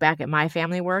day look back at my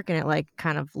family work and it like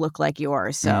kind of look like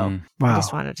yours. So I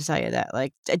just wanted to tell you that,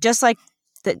 like, just like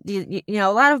that, you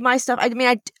know, a lot of my stuff. I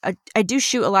mean, I do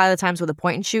shoot a lot of the times with a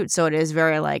point and shoot, so it is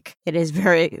very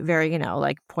very, you know,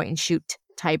 like point and shoot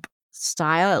type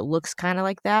style. It looks kind of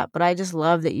like that, but I just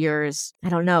love that yours, I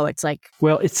don't know, it's like,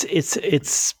 well, it's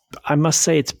I must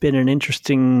say it's been an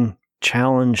interesting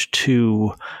challenge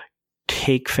to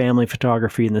take family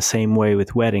photography in the same way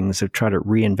with weddings, of try to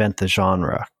reinvent the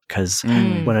genre, because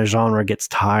when a genre gets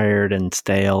tired and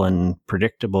stale and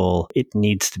predictable, it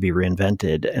needs to be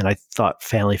reinvented. And I thought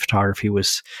family photography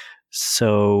was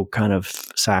so kind of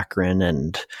saccharine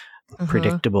and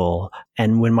predictable.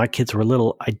 And when my kids were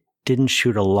little, I didn't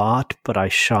shoot a lot, but I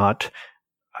shot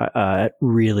at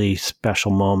really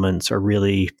special moments, or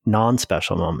really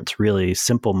non-special moments, really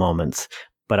simple moments.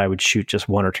 But I would shoot just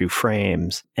 1 or 2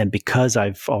 frames. And because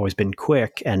I've always been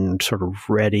quick and sort of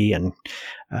ready, and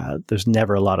there's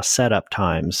never a lot of setup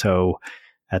time. So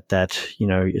at that, you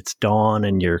know, it's dawn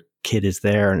and your kid is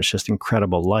there and it's just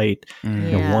incredible light. You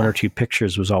know, 1 or 2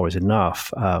 pictures was always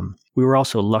enough. We were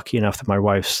also lucky enough that my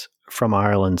wife's from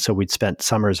Ireland, so we'd spent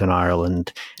summers in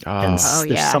Ireland, and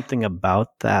there's something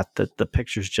about that the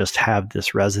pictures just have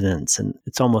this resonance, and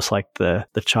it's almost like the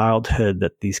childhood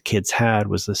that these kids had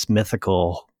was this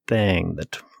mythical thing,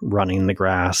 that running in the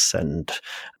grass and a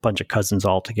bunch of cousins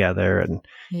all together, and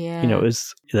you know,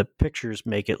 the pictures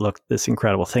make it look this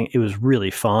incredible thing. It was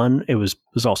really fun. It was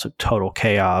also total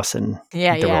chaos, and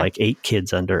there were like 8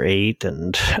 kids under 8,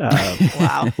 and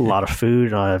a lot of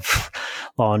food, and a lot of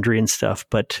laundry and stuff,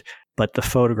 but the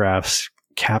photographs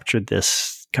captured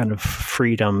this kind of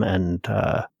freedom, and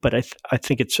but I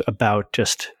think it's about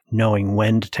just knowing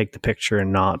when to take the picture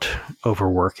and not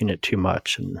overworking it too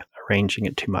much and arranging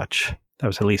it too much. That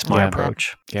was at least my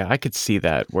approach. Yeah, I could see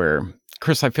that. Where,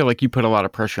 Chris, I feel like you put a lot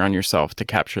of pressure on yourself to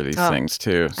capture these things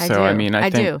too. I mean, I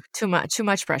think do too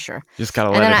much pressure. Just gotta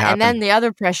let it happen. And then the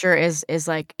other pressure is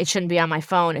like, it shouldn't be on my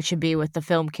phone. It should be with the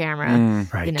film camera.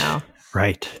 Right. You know.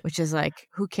 Right. Which is like,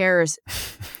 who cares?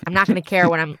 I'm not going to care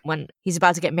when he's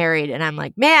about to get married, and I'm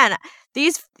like, man,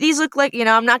 these look like, you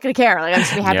know, I'm not going to care. Like, I'm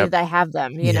just gonna be happy that I have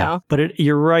them, you know? But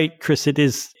you're right, Chris. It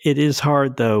is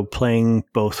hard though, playing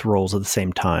both roles at the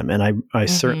same time. And I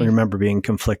certainly remember being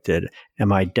conflicted.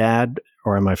 Am I dad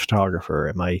or am I photographer?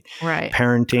 Am I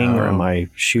parenting or am I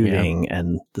shooting?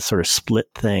 And the sort of split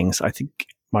things. I think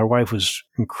my wife was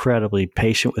incredibly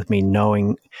patient with me,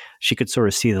 knowing she could sort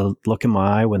of see the look in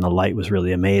my eye when the light was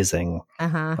really amazing.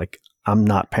 Like, I'm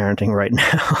not parenting right now.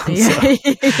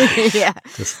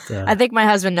 I think my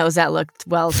husband knows that look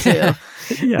well too.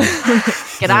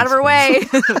 Get out of her way.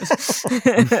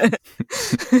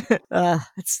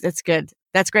 That's good.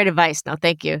 That's great advice. No,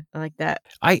 thank you. I like that.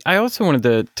 I also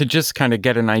wanted to just kind of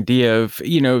get an idea of,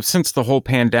 you know, since the whole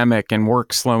pandemic and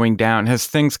work slowing down, has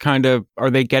things are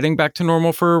they getting back to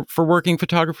normal for working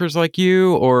photographers like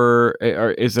you, or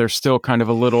is there still kind of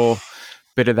a little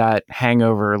bit of that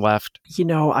hangover left? You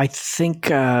know, I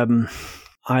think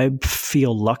I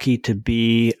feel lucky to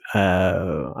be,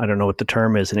 I don't know what the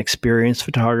term is, an experienced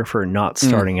photographer, not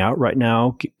starting out right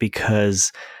now,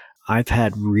 because I've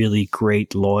had really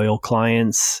great loyal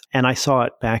clients, and I saw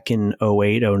it back in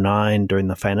 08, 09 during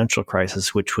the financial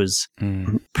crisis, which was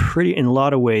pretty, in a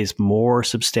lot of ways, more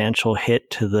substantial hit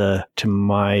to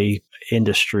my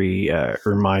industry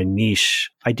or my niche.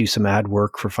 I do some ad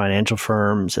work for financial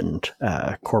firms and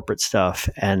corporate stuff,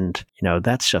 and you know,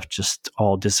 that stuff just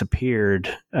all disappeared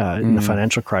in the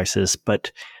financial crisis.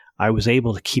 But I was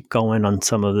able to keep going on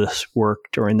some of this work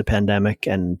during the pandemic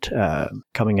and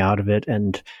coming out of it.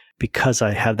 And because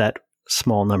I had that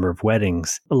small number of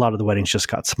weddings, a lot of the weddings just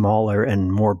got smaller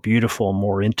and more beautiful,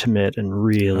 more intimate, and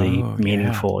really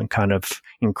meaningful and kind of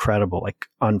incredible, like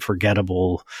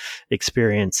unforgettable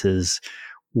experiences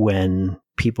when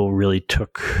people really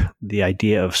took the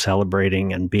idea of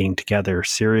celebrating and being together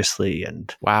seriously.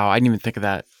 And wow, I didn't even think of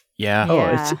that.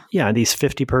 These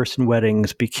 50-person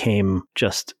weddings became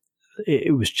just,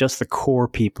 it was just the core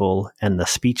people, and the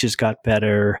speeches got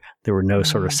better. There were no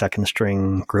sort of second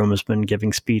string groomsmen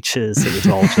giving speeches. It was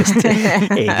all just a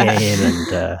game.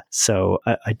 And so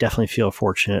I definitely feel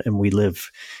fortunate. And we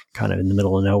live kind of in the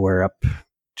middle of nowhere up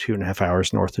 2.5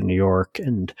 hours north of New York.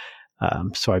 And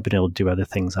so I've been able to do other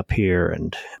things up here.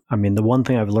 And I mean, the one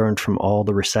thing I've learned from all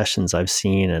the recessions I've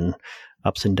seen and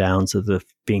ups and downs of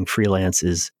being freelance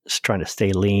is trying to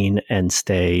stay lean and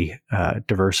stay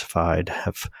diversified,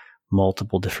 have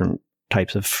multiple different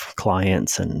types of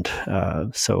clients. And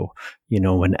so,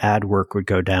 when ad work would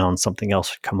go down, something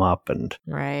else would come up. And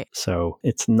Right. so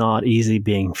it's not easy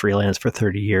being freelance for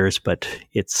 30 years, but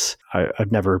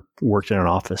I've never worked in an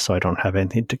office, so I don't have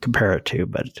anything to compare it to.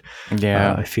 But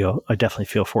Yeah. I definitely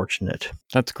feel fortunate.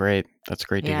 That's great. That's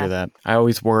great to Yeah. hear that. I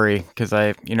always worry because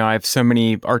I have so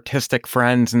many artistic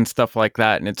friends and stuff like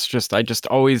that. And it's just,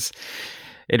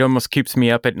 it almost keeps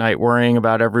me up at night worrying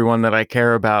about everyone that I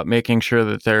care about, making sure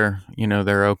that they're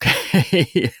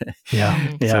okay.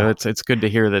 Yeah. So it's good to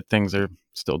hear that things are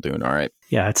still doing all right.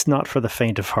 Yeah, it's not for the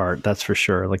faint of heart, that's for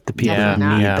sure. Like the people Yeah. that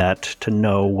need Yeah. that to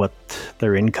know what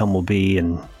their income will be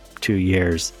in 2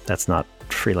 years, that's not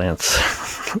freelance.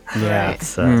 Yeah, Right.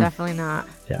 it's Definitely not.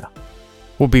 yeah.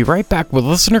 We'll be right back with a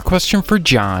listener question for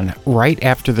John right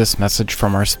after this message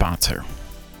from our sponsor.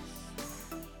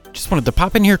 Just wanted to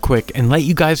pop in here quick and let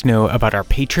you guys know about our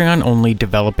Patreon-only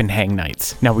Develop and Hang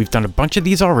nights. Now, we've done a bunch of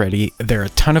these already. They're a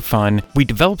ton of fun. We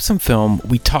develop some film,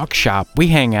 we talk shop, we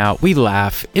hang out, we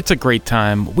laugh. It's a great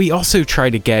time. We also try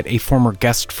to get a former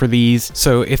guest for these.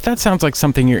 So if that sounds like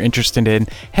something you're interested in,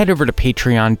 head over to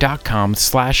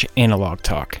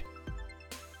patreon.com/analogtalk.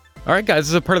 All right, guys, this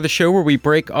is a part of the show where we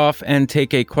break off and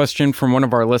take a question from one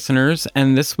of our listeners.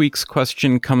 And this week's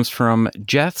question comes from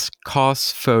Jess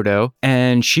Koss Photo.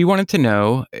 And she wanted to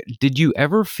know, did you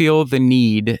ever feel the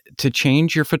need to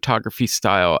change your photography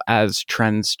style as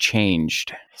trends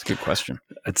changed? That's a good question.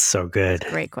 It's so good.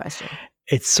 Great question.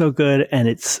 It's so good, and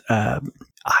it's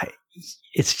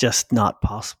just not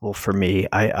possible for me.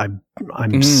 I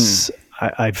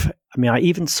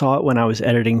even saw it when I was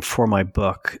editing for my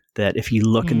book, that if you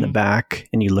look in the back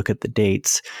and you look at the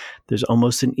dates, there's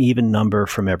almost an even number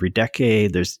from every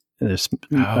decade. There's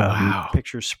wow.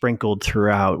 pictures sprinkled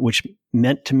throughout, which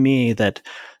meant to me that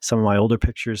some of my older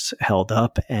pictures held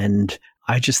up. And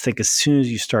I just think as soon as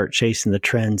you start chasing the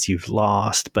trends, you've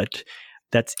lost. But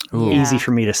that's easy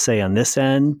for me to say on this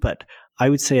end. But I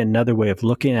would say another way of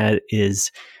looking at it is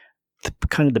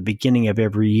kind of the beginning of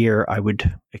every year, I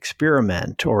would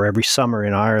experiment, or every summer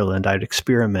in Ireland, I'd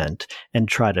experiment and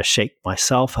try to shake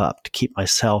myself up to keep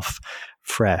myself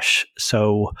fresh.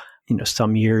 So,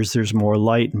 some years there's more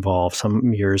light involved.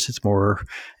 Some years it's more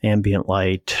ambient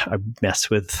light. I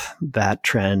mess with that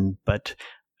trend, but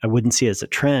I wouldn't see it as a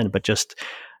trend, but just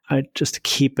to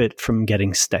keep it from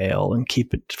getting stale and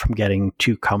keep it from getting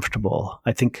too comfortable.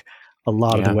 I think a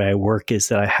lot of the way I work is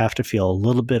that I have to feel a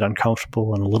little bit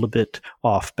uncomfortable and a little bit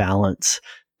off balance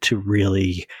to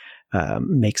really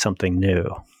make something new.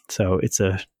 So it's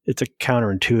a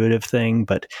counterintuitive thing,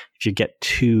 but if you get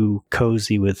too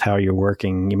cozy with how you're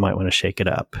working, you might want to shake it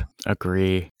up.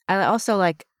 Agree. I also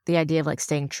like the idea of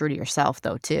staying true to yourself,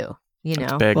 though, too.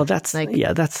 That's big. Well, that's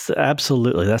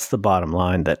absolutely, that's the bottom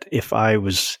line. That if I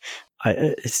was,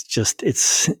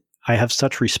 I have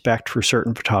such respect for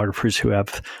certain photographers who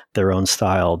have their own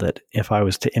style that if I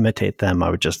was to imitate them,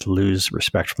 I would just lose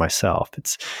respect for myself.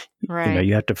 It's, right.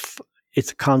 You have to,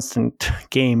 it's a constant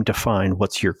game to find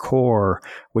what's your core,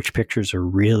 which pictures are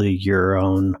really your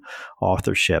own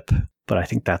authorship. But I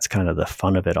think that's kind of the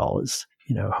fun of it all is,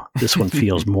 this one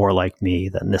feels more like me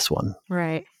than this one.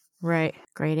 Right.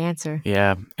 Great answer.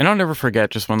 Yeah. And I'll never forget,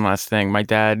 just one last thing. My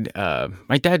dad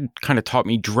kind of taught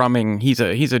me drumming. He's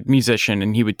a musician,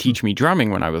 and he would teach me drumming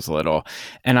when I was little.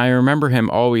 And I remember him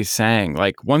always saying,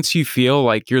 once you feel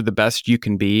like you're the best you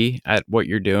can be at what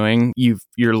you're doing, you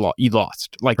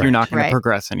lost. You're not going to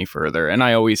progress any further. And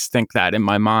I always think that in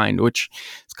my mind, which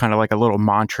is kind of like a little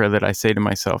mantra that I say to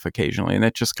myself occasionally. And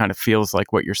it just kind of feels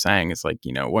like what you're saying is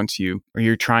once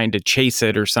you're trying to chase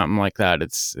it or something like that,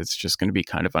 it's just going to be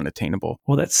kind of unattainable.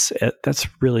 Well, that's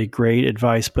really great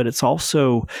advice, but it's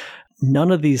also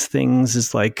none of these things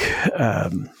is like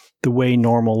the way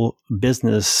normal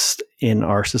business in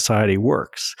our society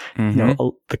works. Mm-hmm.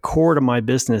 The core to my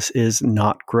business is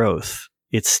not growth;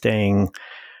 it's staying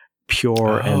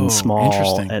pure and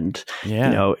small. And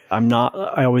I'm not.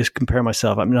 I always compare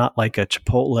myself. I'm not like a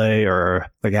Chipotle or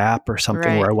a Gap or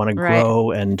something where I want to grow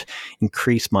and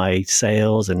increase my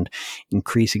sales and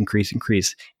increase.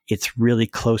 It's really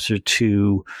closer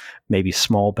to maybe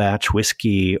small batch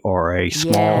whiskey or a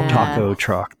small taco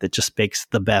truck that just makes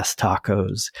the best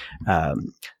tacos.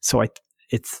 So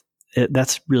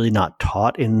that's really not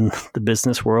taught in the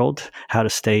business world, how to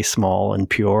stay small and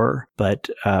pure. But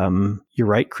you're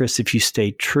right, Chris, if you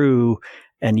stay true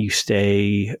and you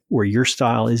stay where your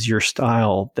style is your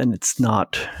style, then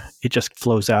it just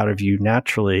flows out of you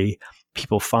naturally.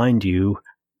 People find you,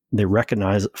 they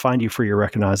find you for your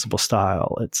recognizable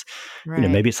style. It's, Right.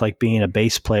 maybe it's like being a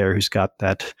bass player who's got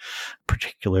that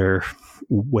particular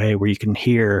way where you can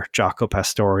hear Jaco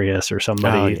Pastorius or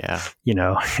somebody,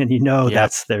 and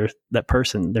that's that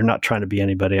person. They're not trying to be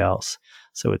anybody else.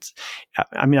 So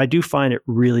I do find it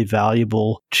really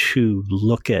valuable to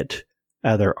look at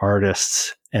other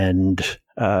artists and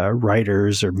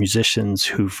writers or musicians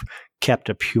who've kept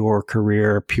a pure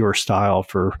career, pure style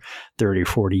for 30 or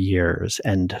 40 years.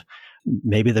 And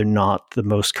maybe they're not the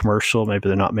most commercial, maybe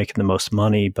they're not making the most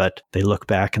money, but they look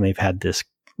back and they've had this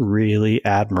really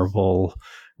admirable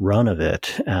run of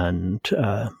it. And,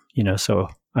 so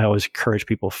I always encourage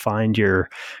people, find your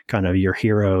kind of your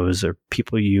heroes or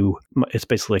people it's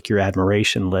basically like your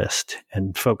admiration list,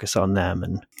 and focus on them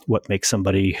and what makes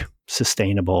somebody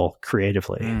sustainable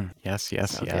creatively. Yes. Good.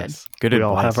 Good We advice.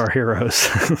 all have our heroes.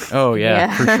 Oh,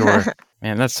 yeah, for sure.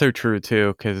 Man, that's so true,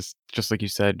 too, because just like you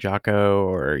said, Jaco,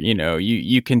 or,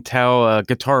 you can tell a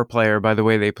guitar player by the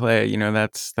way they play,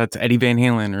 that's Eddie Van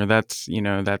Halen, or that's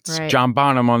Right. John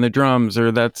Bonham on the drums,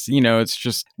 or that's, it's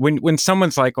just when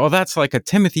someone's like, oh, that's like a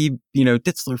Timothy,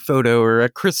 Ditzler photo or a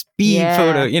Chris B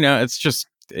photo, it's just,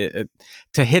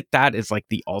 to hit that is like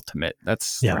the ultimate.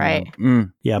 That's Right.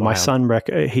 Yeah, my son,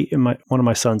 one of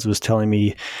my sons was telling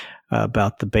me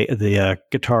about the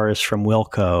guitarist from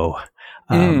Wilco,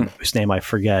 whose name I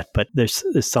forget, but there's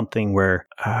something where,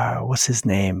 what's his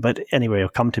name? But anyway, it'll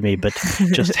come to me, but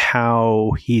just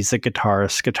how he's a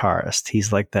guitarist.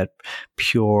 He's like that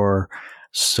pure,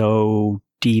 so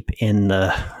deep in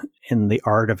the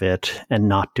art of it, and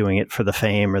not doing it for the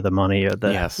fame or the money or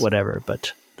the whatever,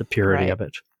 but the purity of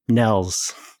it.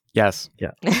 Nels. Yes.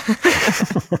 Yeah.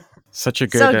 Such a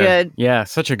good, So good.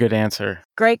 Such a good answer.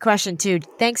 Great question, too.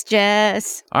 Thanks,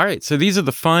 Jess. All right. So these are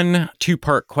the fun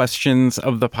 2-part questions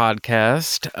of the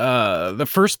podcast. The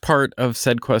first part of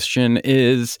said question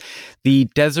is the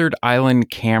desert island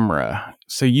camera.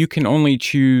 So you can only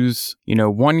choose,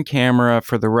 one camera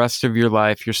for the rest of your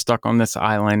life. You're stuck on this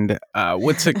island.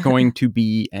 What's it going to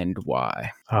be and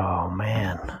why? Oh,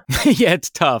 man. Yeah, it's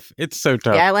tough. It's so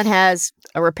tough. The island has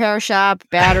a repair shop,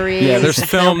 batteries. Yeah, there's a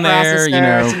film there.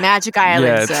 It's a magic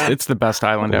island. Yeah, it's the best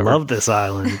island ever. Love this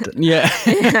island. Yeah.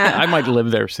 I might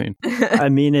live there soon. I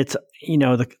mean, it's,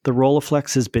 the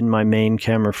Rolleiflex has been my main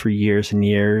camera for years and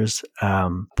years.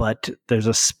 But there's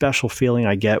a special feeling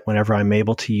I get whenever I'm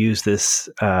able to use this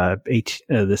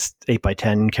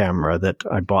 8x10 camera that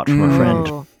I bought from a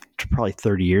friend probably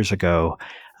 30 years ago.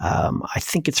 I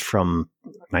think it's from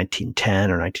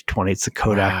 1910 or 1920. It's the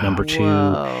Kodak number 2.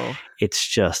 Whoa.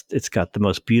 It's got the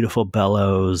most beautiful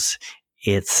bellows.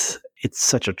 It's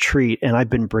such a treat. And I've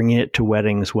been bringing it to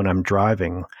weddings when I'm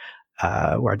driving,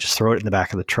 where I just throw it in the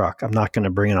back of the truck. I'm not going to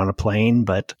bring it on a plane,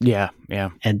 but yeah.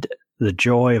 And the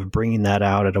joy of bringing that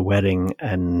out at a wedding,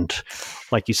 and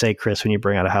like you say, Chris, when you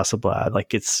bring out a Hasselblad,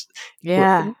 like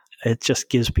it just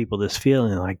gives people this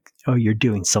feeling like, oh, you're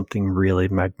doing something really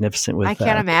magnificent with that. I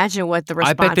can't imagine what the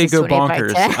response I bet they is go to an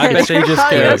bonkers. 8x10. I bet they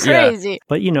just go crazy.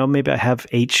 But maybe I have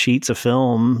 8 sheets of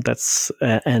film. That's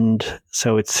and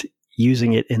so it's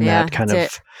using it in that kind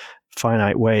of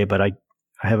finite way. But I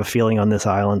have a feeling on this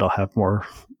island I'll have more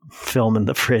film in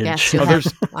the fridge.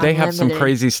 Yes, they have some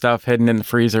crazy stuff hidden in the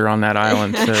freezer on that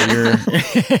island, so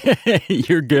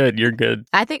you're good. You're good.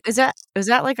 I think is that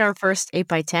like our first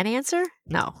 8x10 answer?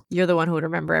 No, you're the one who would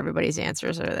remember everybody's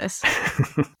answers for this.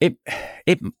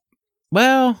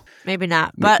 Well, maybe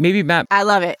not, but maybe Matt. I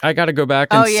love it. I got to go back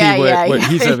and see what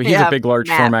he's a big large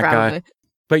Matt, format probably. guy.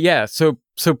 But yeah, so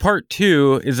part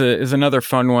 2 is another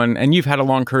fun one, and you've had a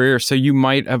long career, so you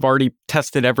might have already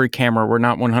tested every camera. We're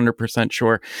not 100%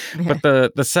 sure. But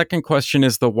the second question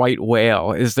is the white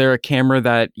whale. Is there a camera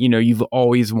that you've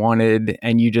always wanted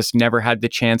and you just never had the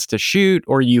chance to shoot,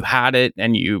 or you had it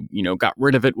and you got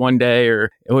rid of it one day,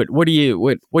 or what do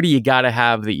you got to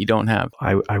have that you don't have?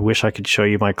 I wish I could show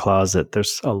you my closet.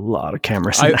 There's a lot of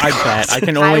cameras. I bet. I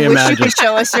can only imagine. I wish you could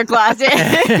show us your closet.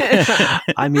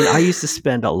 I mean, I used to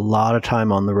spend a lot of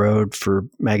time on the road for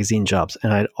magazine jobs,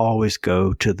 and I'd always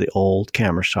go to the old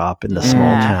camera shop in the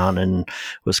small town in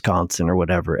Wisconsin or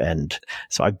whatever. And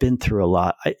so I've been through a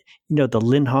lot. The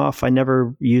Linhof, I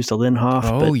never used a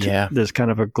Linhof, but there's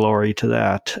kind of a glory to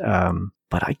that.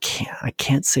 But I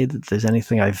can't say that there's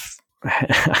anything I've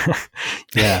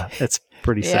it's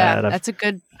pretty sad. That's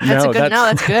good. That's good.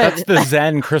 That's the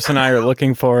Zen Chris and I are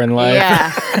looking for in life.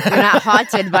 Yeah, you're not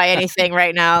haunted by anything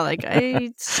right now. Like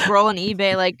I scroll on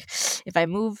eBay, like if I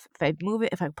move it,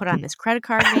 if I put on this credit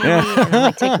card, maybe, and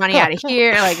then take money out of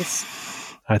here, like it's.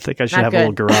 I think I should Not have good. a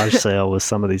little garage sale with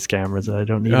some of these cameras that I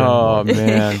don't need Oh, anymore.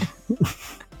 man.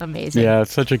 Amazing. Yeah,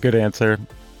 it's such a good answer.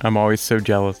 I'm always so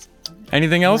jealous.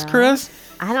 Anything else, Well, Chris?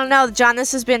 I don't know, John.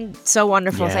 This has been so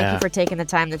wonderful. Thank Yeah. you for taking the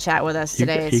time to chat with us You,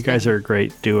 today. you guys are a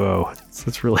great duo.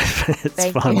 It's really it's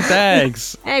Thank fun. you.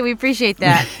 Thanks. Hey, we appreciate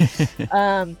that.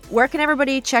 Where can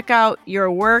everybody check out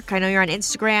your work? I know you're on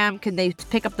Instagram. Can they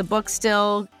pick up the book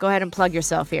still? Go ahead and plug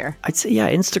yourself here. I'd say, yeah,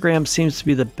 Instagram seems to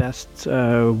be the best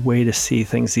way to see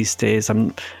things these days.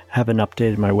 Haven't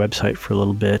updated my website for a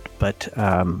little bit, but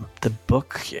the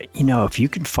book, if you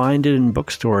can find it in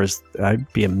bookstores, I'd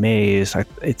be amazed.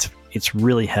 It's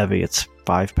really heavy. It's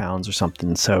 5 pounds or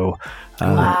something. So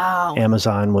Wow.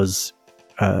 Amazon was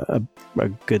a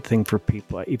good thing for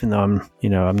people, even though I'm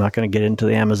not going to get into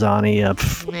the Amazon-y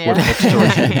of what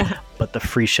bookstores, but the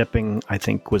free shipping, I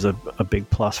think, was a big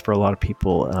plus for a lot of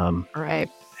people. Right.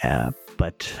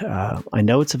 But I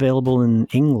know it's available in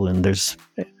England. There's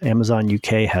Amazon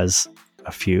UK has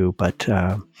a few, but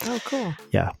Oh, cool.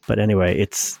 yeah. But anyway,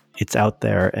 it's out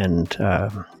there, and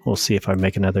we'll see if I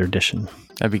make another edition.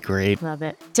 That'd be great. Love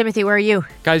it. Timothy, where are you?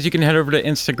 Guys, you can head over to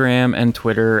Instagram and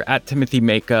Twitter at Timothy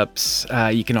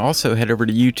Makeups. You can also head over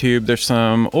to YouTube. There's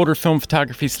some older film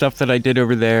photography stuff that I did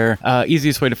over there.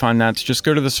 Easiest way to find that is just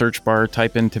go to the search bar,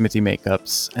 type in Timothy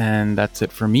Makeups, and that's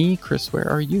it for me. Chris, where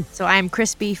are you? So I'm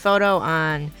Crispy Photo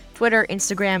on Twitter,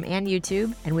 Instagram, and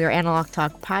YouTube. And we are Analog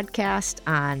Talk Podcast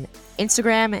on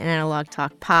Instagram and Analog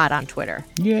Talk Pod on Twitter.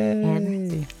 Yay.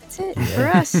 And that's it for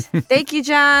us. Thank you,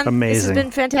 John. Amazing. This has been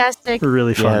fantastic.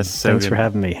 Really fun. Yes, so Thanks good. for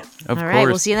having me. Of All course. right,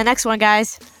 we'll see you in the next one,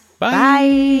 guys. Bye.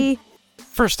 Bye.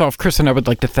 First off, Chris and I would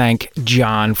like to thank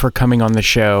John for coming on the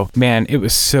show. Man, it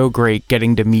was so great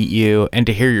getting to meet you and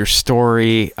to hear your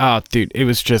story. Oh, dude, it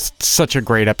was just such a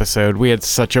great episode. We had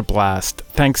such a blast.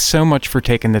 Thanks so much for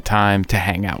taking the time to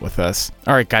hang out with us.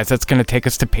 All right, guys, that's going to take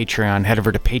us to Patreon. Head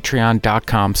over to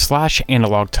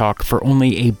patreon.com/analogtalk. For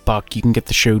only $1, you can get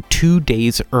the show 2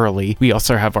 days early. We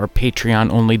also have our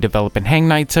Patreon-only develop and hang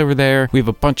nights over there. We have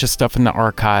a bunch of stuff in the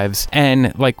archives.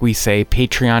 And like we say,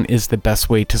 Patreon is the best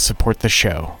way to support the show.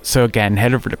 So again,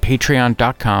 head over to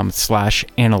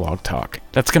patreon.com/analogtalk.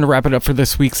 That's going to wrap it up for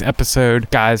this week's episode.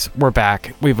 Guys, we're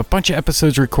back. We have a bunch of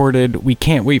episodes recorded. We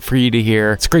can't wait for you to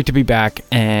hear. It's great to be back,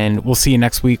 and we'll see you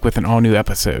next week with an all-new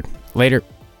episode. Later.